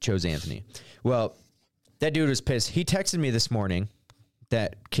 we chose Anthony." Well, that dude was pissed. He texted me this morning,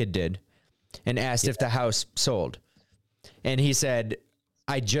 that kid did, and asked if the house sold. And he said,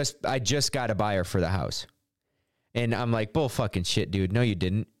 I just got a buyer for the house. And I'm like, bull fucking shit, dude. No, you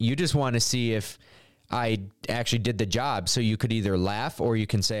didn't. You just want to see if I actually did the job, so you could either laugh or you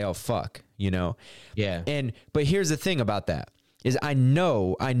can say, "Oh, fuck," you know? Yeah. But here's the thing about that is I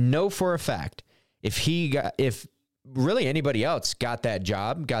know for a fact if really anybody else got that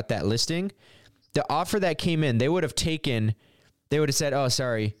job, got that listing, the offer that came in, they would have said, "Oh,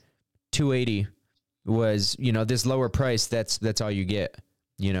 sorry, 280 was, you know, this lower price. That's all you get,"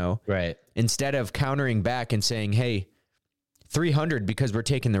 you know? Right. Instead of countering back and saying, "Hey, 300 because we're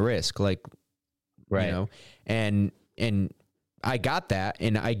taking the risk," like, right. You know, and I got that,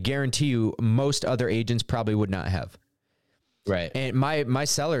 and I guarantee you most other agents probably would not have. Right. And my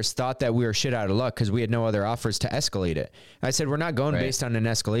sellers thought that we were shit out of luck because we had no other offers to escalate it. I said, we're not going based on an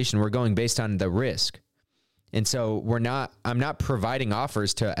escalation. We're going based on the risk. And so I'm not providing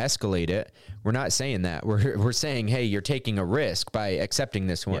offers to escalate it. We're not saying that. We're saying, "Hey, you're taking a risk by accepting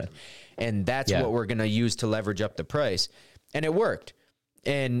this one." Yeah. And that's what we're going to use to leverage up the price. And it worked.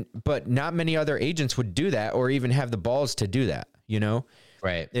 But not many other agents would do that or even have the balls to do that, you know?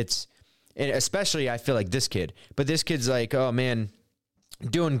 Right. And especially I feel like this kid, but this kid's like, "Oh man,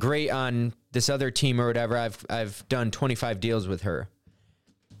 doing great on this other team or whatever. I've done 25 deals with her."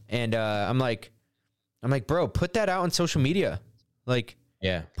 And I'm like, "Bro, put that out on social media. Like,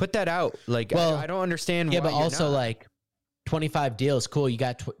 put that out. Like, well, I don't understand. Yeah, why but also like 25 deals. Cool. You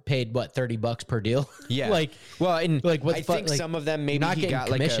got paid what, $30 per deal? Yeah. Like, well, and like I think some of them maybe he got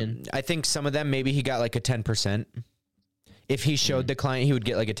commission. I think some of them maybe he got like a 10%. If he showed the client, he would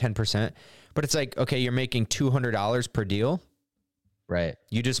get like a 10%. But it's like, okay, you're making $200 per deal. Right.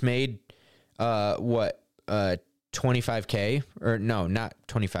 You just made what? 25K or no, not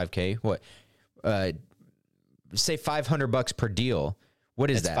 25K. What? Say $500 per deal. What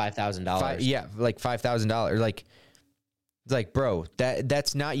is that? $5,000. Yeah, like $5,000. Like, bro,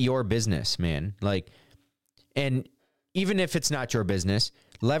 that's not your business, man. Like, and even if it's not your business,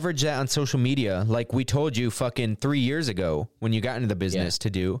 leverage that on social media, like we told you fucking 3 years ago when you got into the business to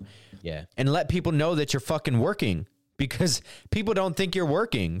do. Yeah. And let people know that you're fucking working, because people don't think you're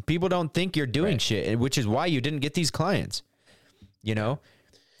working. People don't think you're doing shit, which is why you didn't get these clients. You know?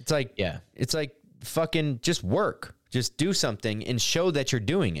 It's like, it's like fucking just work. Just do something and show that you're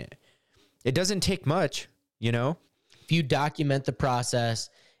doing it. It doesn't take much, you know? If you document the process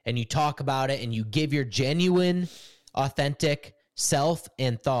and you talk about it and you give your genuine, authentic self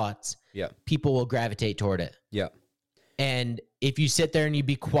and thoughts, Yeah. people will gravitate toward it. Yeah. And if you sit there and you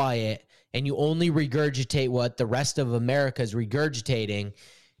be quiet and you only regurgitate what the rest of America is regurgitating,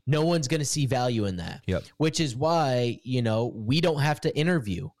 no one's going to see value in that. Yep. Which is why, you know, we don't have to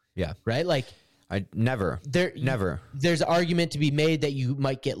interview. Yeah. Right? Like, never. There's an argument to be made that you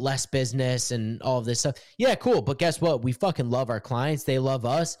might get less business and all of this stuff. Yeah, cool. But guess what? We fucking love our clients. They love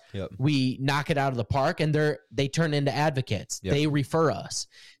us. Yep. We knock it out of the park, and they turn into advocates. Yep. They refer us.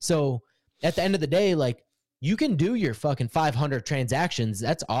 So at the end of the day, like, you can do your fucking 500 transactions.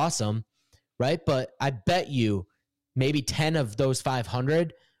 That's awesome. Right? But I bet you maybe 10 of those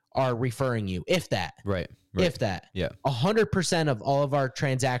 500 are referring you, if that. Right. If that. Yeah. 100% of all of our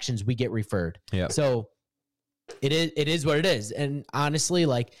transactions, we get referred. Yeah. So it is what it is. And honestly,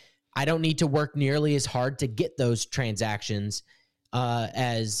 like, I don't need to work nearly as hard to get those transactions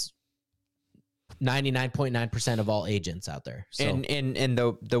as 99.9% of all agents out there. So, and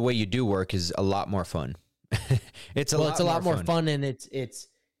the way you do work is a lot more fun. It's a lot more fun, and it's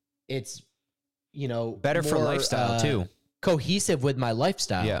you know, better for lifestyle too. Cohesive with my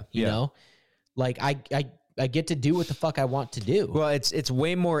lifestyle. Yeah. You know, like I get to do what the fuck I want to do. Well, it's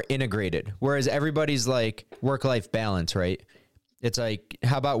way more integrated. Whereas everybody's like work-life balance, right? It's like,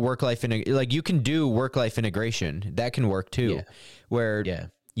 how about work-life like you can do work-life integration. That can work too. Yeah. Where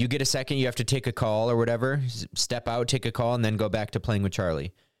you get a second, you have to take a call or whatever, step out, take a call, and then go back to playing with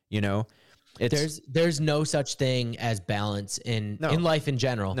Charlie. You know? There's no such thing as balance in life in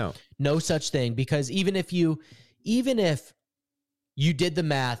general. No such thing, because even if you did the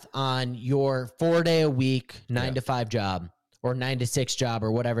math on your 4-day a week, 9 to 5 job or 9 to 6 job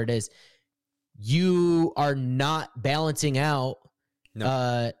or whatever it is, you are not balancing out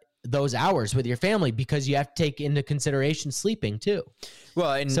those hours with your family, because you have to take into consideration sleeping too.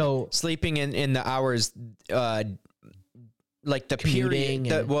 Well, and so sleeping in the hours, like the period,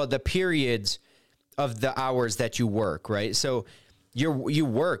 the periods of the hours that you work, right? So you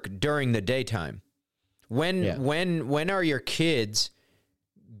work during the daytime. When are your kids,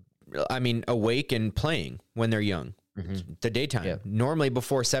 I mean, awake and playing when they're young? Mm-hmm. The daytime. Yeah. Normally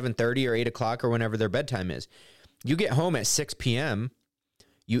before 7:30 or 8 o'clock or whenever their bedtime is. You get home at 6 p.m.,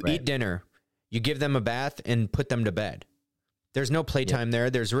 you eat dinner, you give them a bath and put them to bed. There's no playtime there.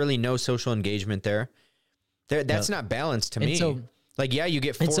 There's really no social engagement there. That's not balanced to me. So, like, yeah, you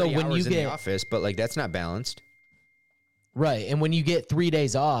get 40 hours in the office, but like, that's not balanced. Right. And when you get 3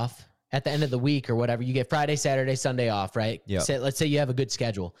 days off at the end of the week or whatever, you get Friday, Saturday, Sunday off, right? Yeah. Let's say you have a good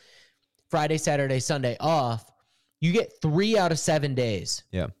schedule. Friday, Saturday, Sunday off. You get 3 out of 7 days.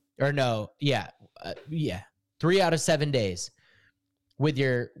 Yeah. Or no. Yeah. 3 out of 7 days with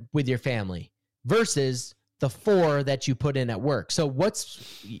your family versus the 4 that you put in at work. So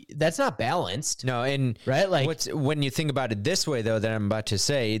that's not balanced. No. And right. Like, when you think about it this way though, that I'm about to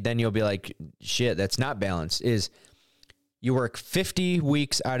say, then you'll be like, shit, that's not balanced. Is you work 50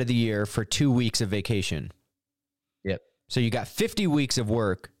 weeks out of the year for 2 weeks of vacation. Yep. So you got 50 weeks of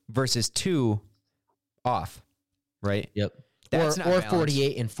work versus 2 off, right? Yep. That's or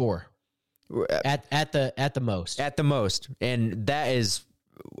 48 and 4 at the most. At the most. And that is,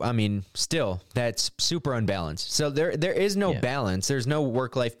 I mean, still, that's super unbalanced. So there is no balance. There's no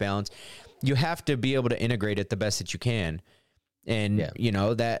work-life balance. You have to be able to integrate it the best that you can. And, you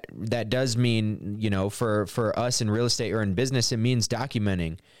know, that does mean, you know, for us in real estate or in business, it means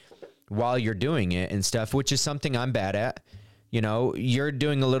documenting while you're doing it and stuff, which is something I'm bad at. You know, you're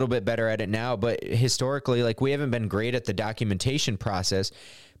doing a little bit better at it now, but historically, like, we haven't been great at the documentation process,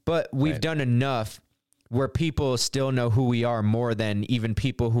 but we've done enough where people still know who we are more than even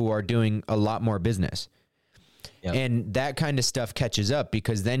people who are doing a lot more business. Yep. And that kind of stuff catches up,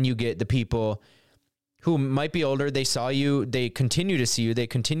 because then you get the people who might be older. They saw you, they continue to see you, they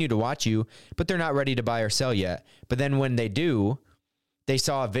continue to watch you, but they're not ready to buy or sell yet. But then when they do, they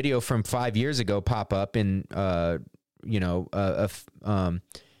saw a video from 5 years ago pop up in, you know,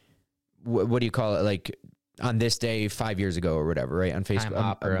 what do you call it? Like, on this day 5 years ago or whatever, right? On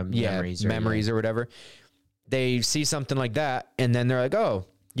Facebook, memories or whatever. They see something like that, and then they're like, oh,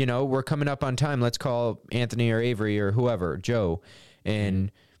 you know, we're coming up on time. Let's call Anthony or Avery or whoever, Joe,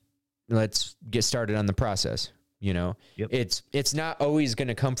 and let's get started on the process. You know, it's not always going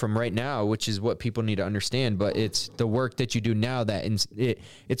to come from right now, which is what people need to understand, but it's the work that you do now that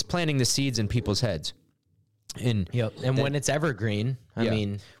it's planting the seeds in people's heads. And when it's evergreen, I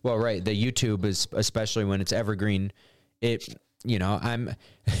mean, well, right. The YouTube is, especially when it's evergreen, you know,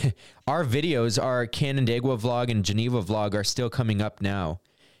 our videos, our Canandaigua vlog and Geneva vlog are still coming up now.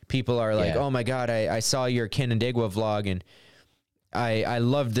 People are like, oh my God, I saw your Canandaigua vlog and I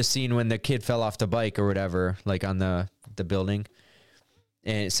loved the scene when the kid fell off the bike or whatever, like on the building.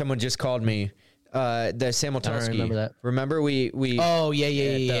 And someone just called me, the Samoltowski. I remember that. Remember we Oh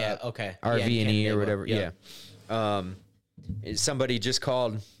yeah. Okay. RV&E or whatever. Yeah. Somebody just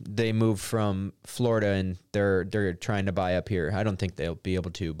called. They moved from Florida and they're trying to buy up here. I don't think they'll be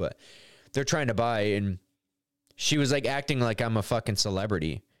able to, but they're trying to buy. And she was like acting like I'm a fucking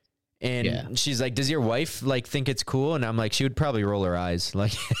celebrity. And she's like, does your wife like think it's cool? And I'm like, she would probably roll her eyes.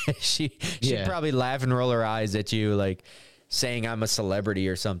 Like she'd probably laugh and roll her eyes at you, like saying I'm a celebrity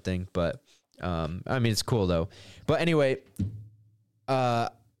or something. But I mean, it's cool though. But anyway,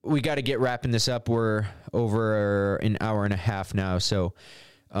 we got to get wrapping this up. We're over an hour and a half now. So,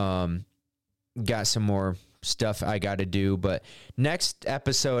 got some more stuff I got to do, but next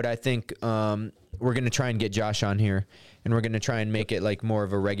episode, I think, we're going to try and get Josh on here and we're going to try and make it like more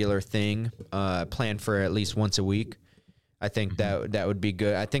of a regular thing, planned for at least once a week. I think that would be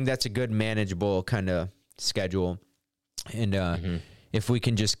good. I think that's a good manageable kind of schedule. And, if we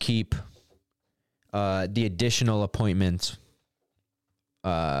can just keep, the additional appointments,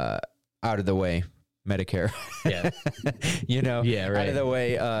 out of the way, Medicare, you know, out of the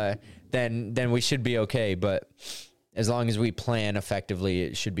way, then we should be okay. But as long as we plan effectively,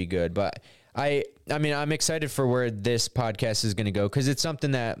 it should be good. But I mean, I'm excited for where this podcast is going to go, because it's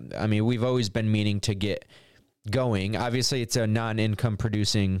something that, I mean, we've always been meaning to get going. Obviously, it's a non-income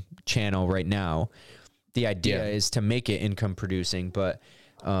producing channel right now. The idea is to make it income producing, but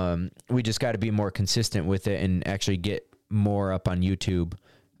we just got to be more consistent with it and actually get more up on YouTube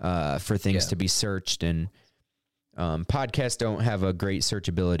for things to be searched. And podcasts don't have a great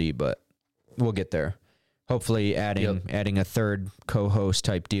searchability, but we'll get there. Hopefully adding a third co-host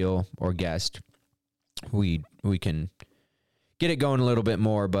type deal or guest, we can get it going a little bit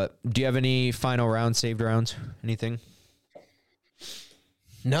more. But do you have any final rounds, saved rounds, anything?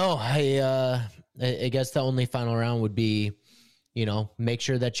 No, I guess the only final round would be, you know, make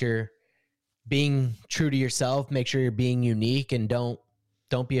sure that you're being true to yourself, make sure you're being unique, and don't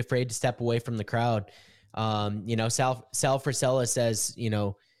be afraid to step away from the crowd. You know, Sal Frisella says, you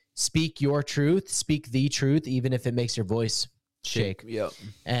know, speak your truth, speak the truth, even if it makes your voice shake. Yep.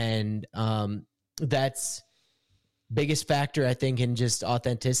 And that's biggest factor, I think, in just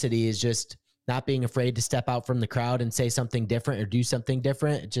authenticity is just not being afraid to step out from the crowd and say something different or do something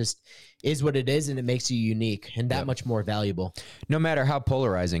different. It just is what it is, and it makes you unique and that much more valuable. No matter how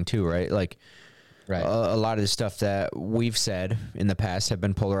polarizing too, right? Like a lot of the stuff that we've said in the past have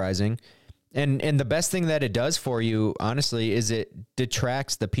been polarizing. And the best thing that it does for you, honestly, is it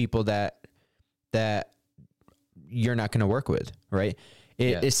detracts the people that you're not going to work with, right?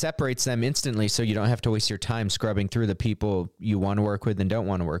 It separates them instantly, so you don't have to waste your time scrubbing through the people you want to work with and don't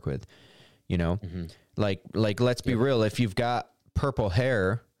want to work with. You know, like let's be real. If you've got purple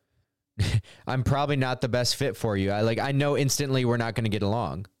hair, I'm probably not the best fit for you. I know instantly we're not going to get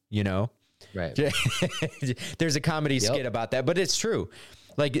along, you know? Right. There's a comedy skit about that, but it's true.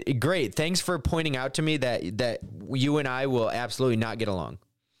 Like, great. Thanks for pointing out to me that you and I will absolutely not get along.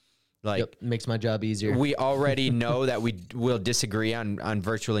 Like, makes my job easier. We already know that we will disagree on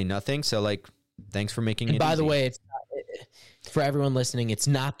virtually nothing. So, like, thanks for making it by easy. the way, it's not, for everyone listening, it's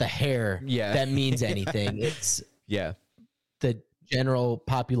not the hair that means anything. It's the general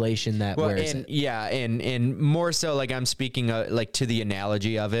population that wears it. Yeah, and more so, like, I'm speaking like to the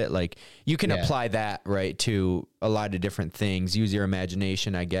analogy of it. Like, you can apply that, right, to a lot of different things. Use your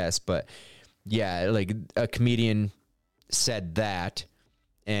imagination, I guess. But yeah, like a comedian said that,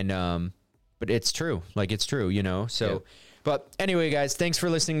 and but it's true. Like, it's true, you know. So, but anyway, guys, thanks for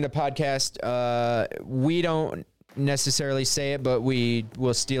listening to the podcast. We don't necessarily say it, but we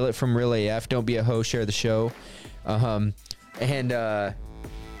will steal it from Real AF. Don't be a hoe, share the show. And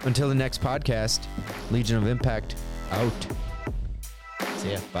until the next podcast, Legion of Impact out.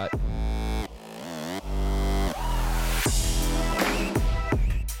 See ya. Bye.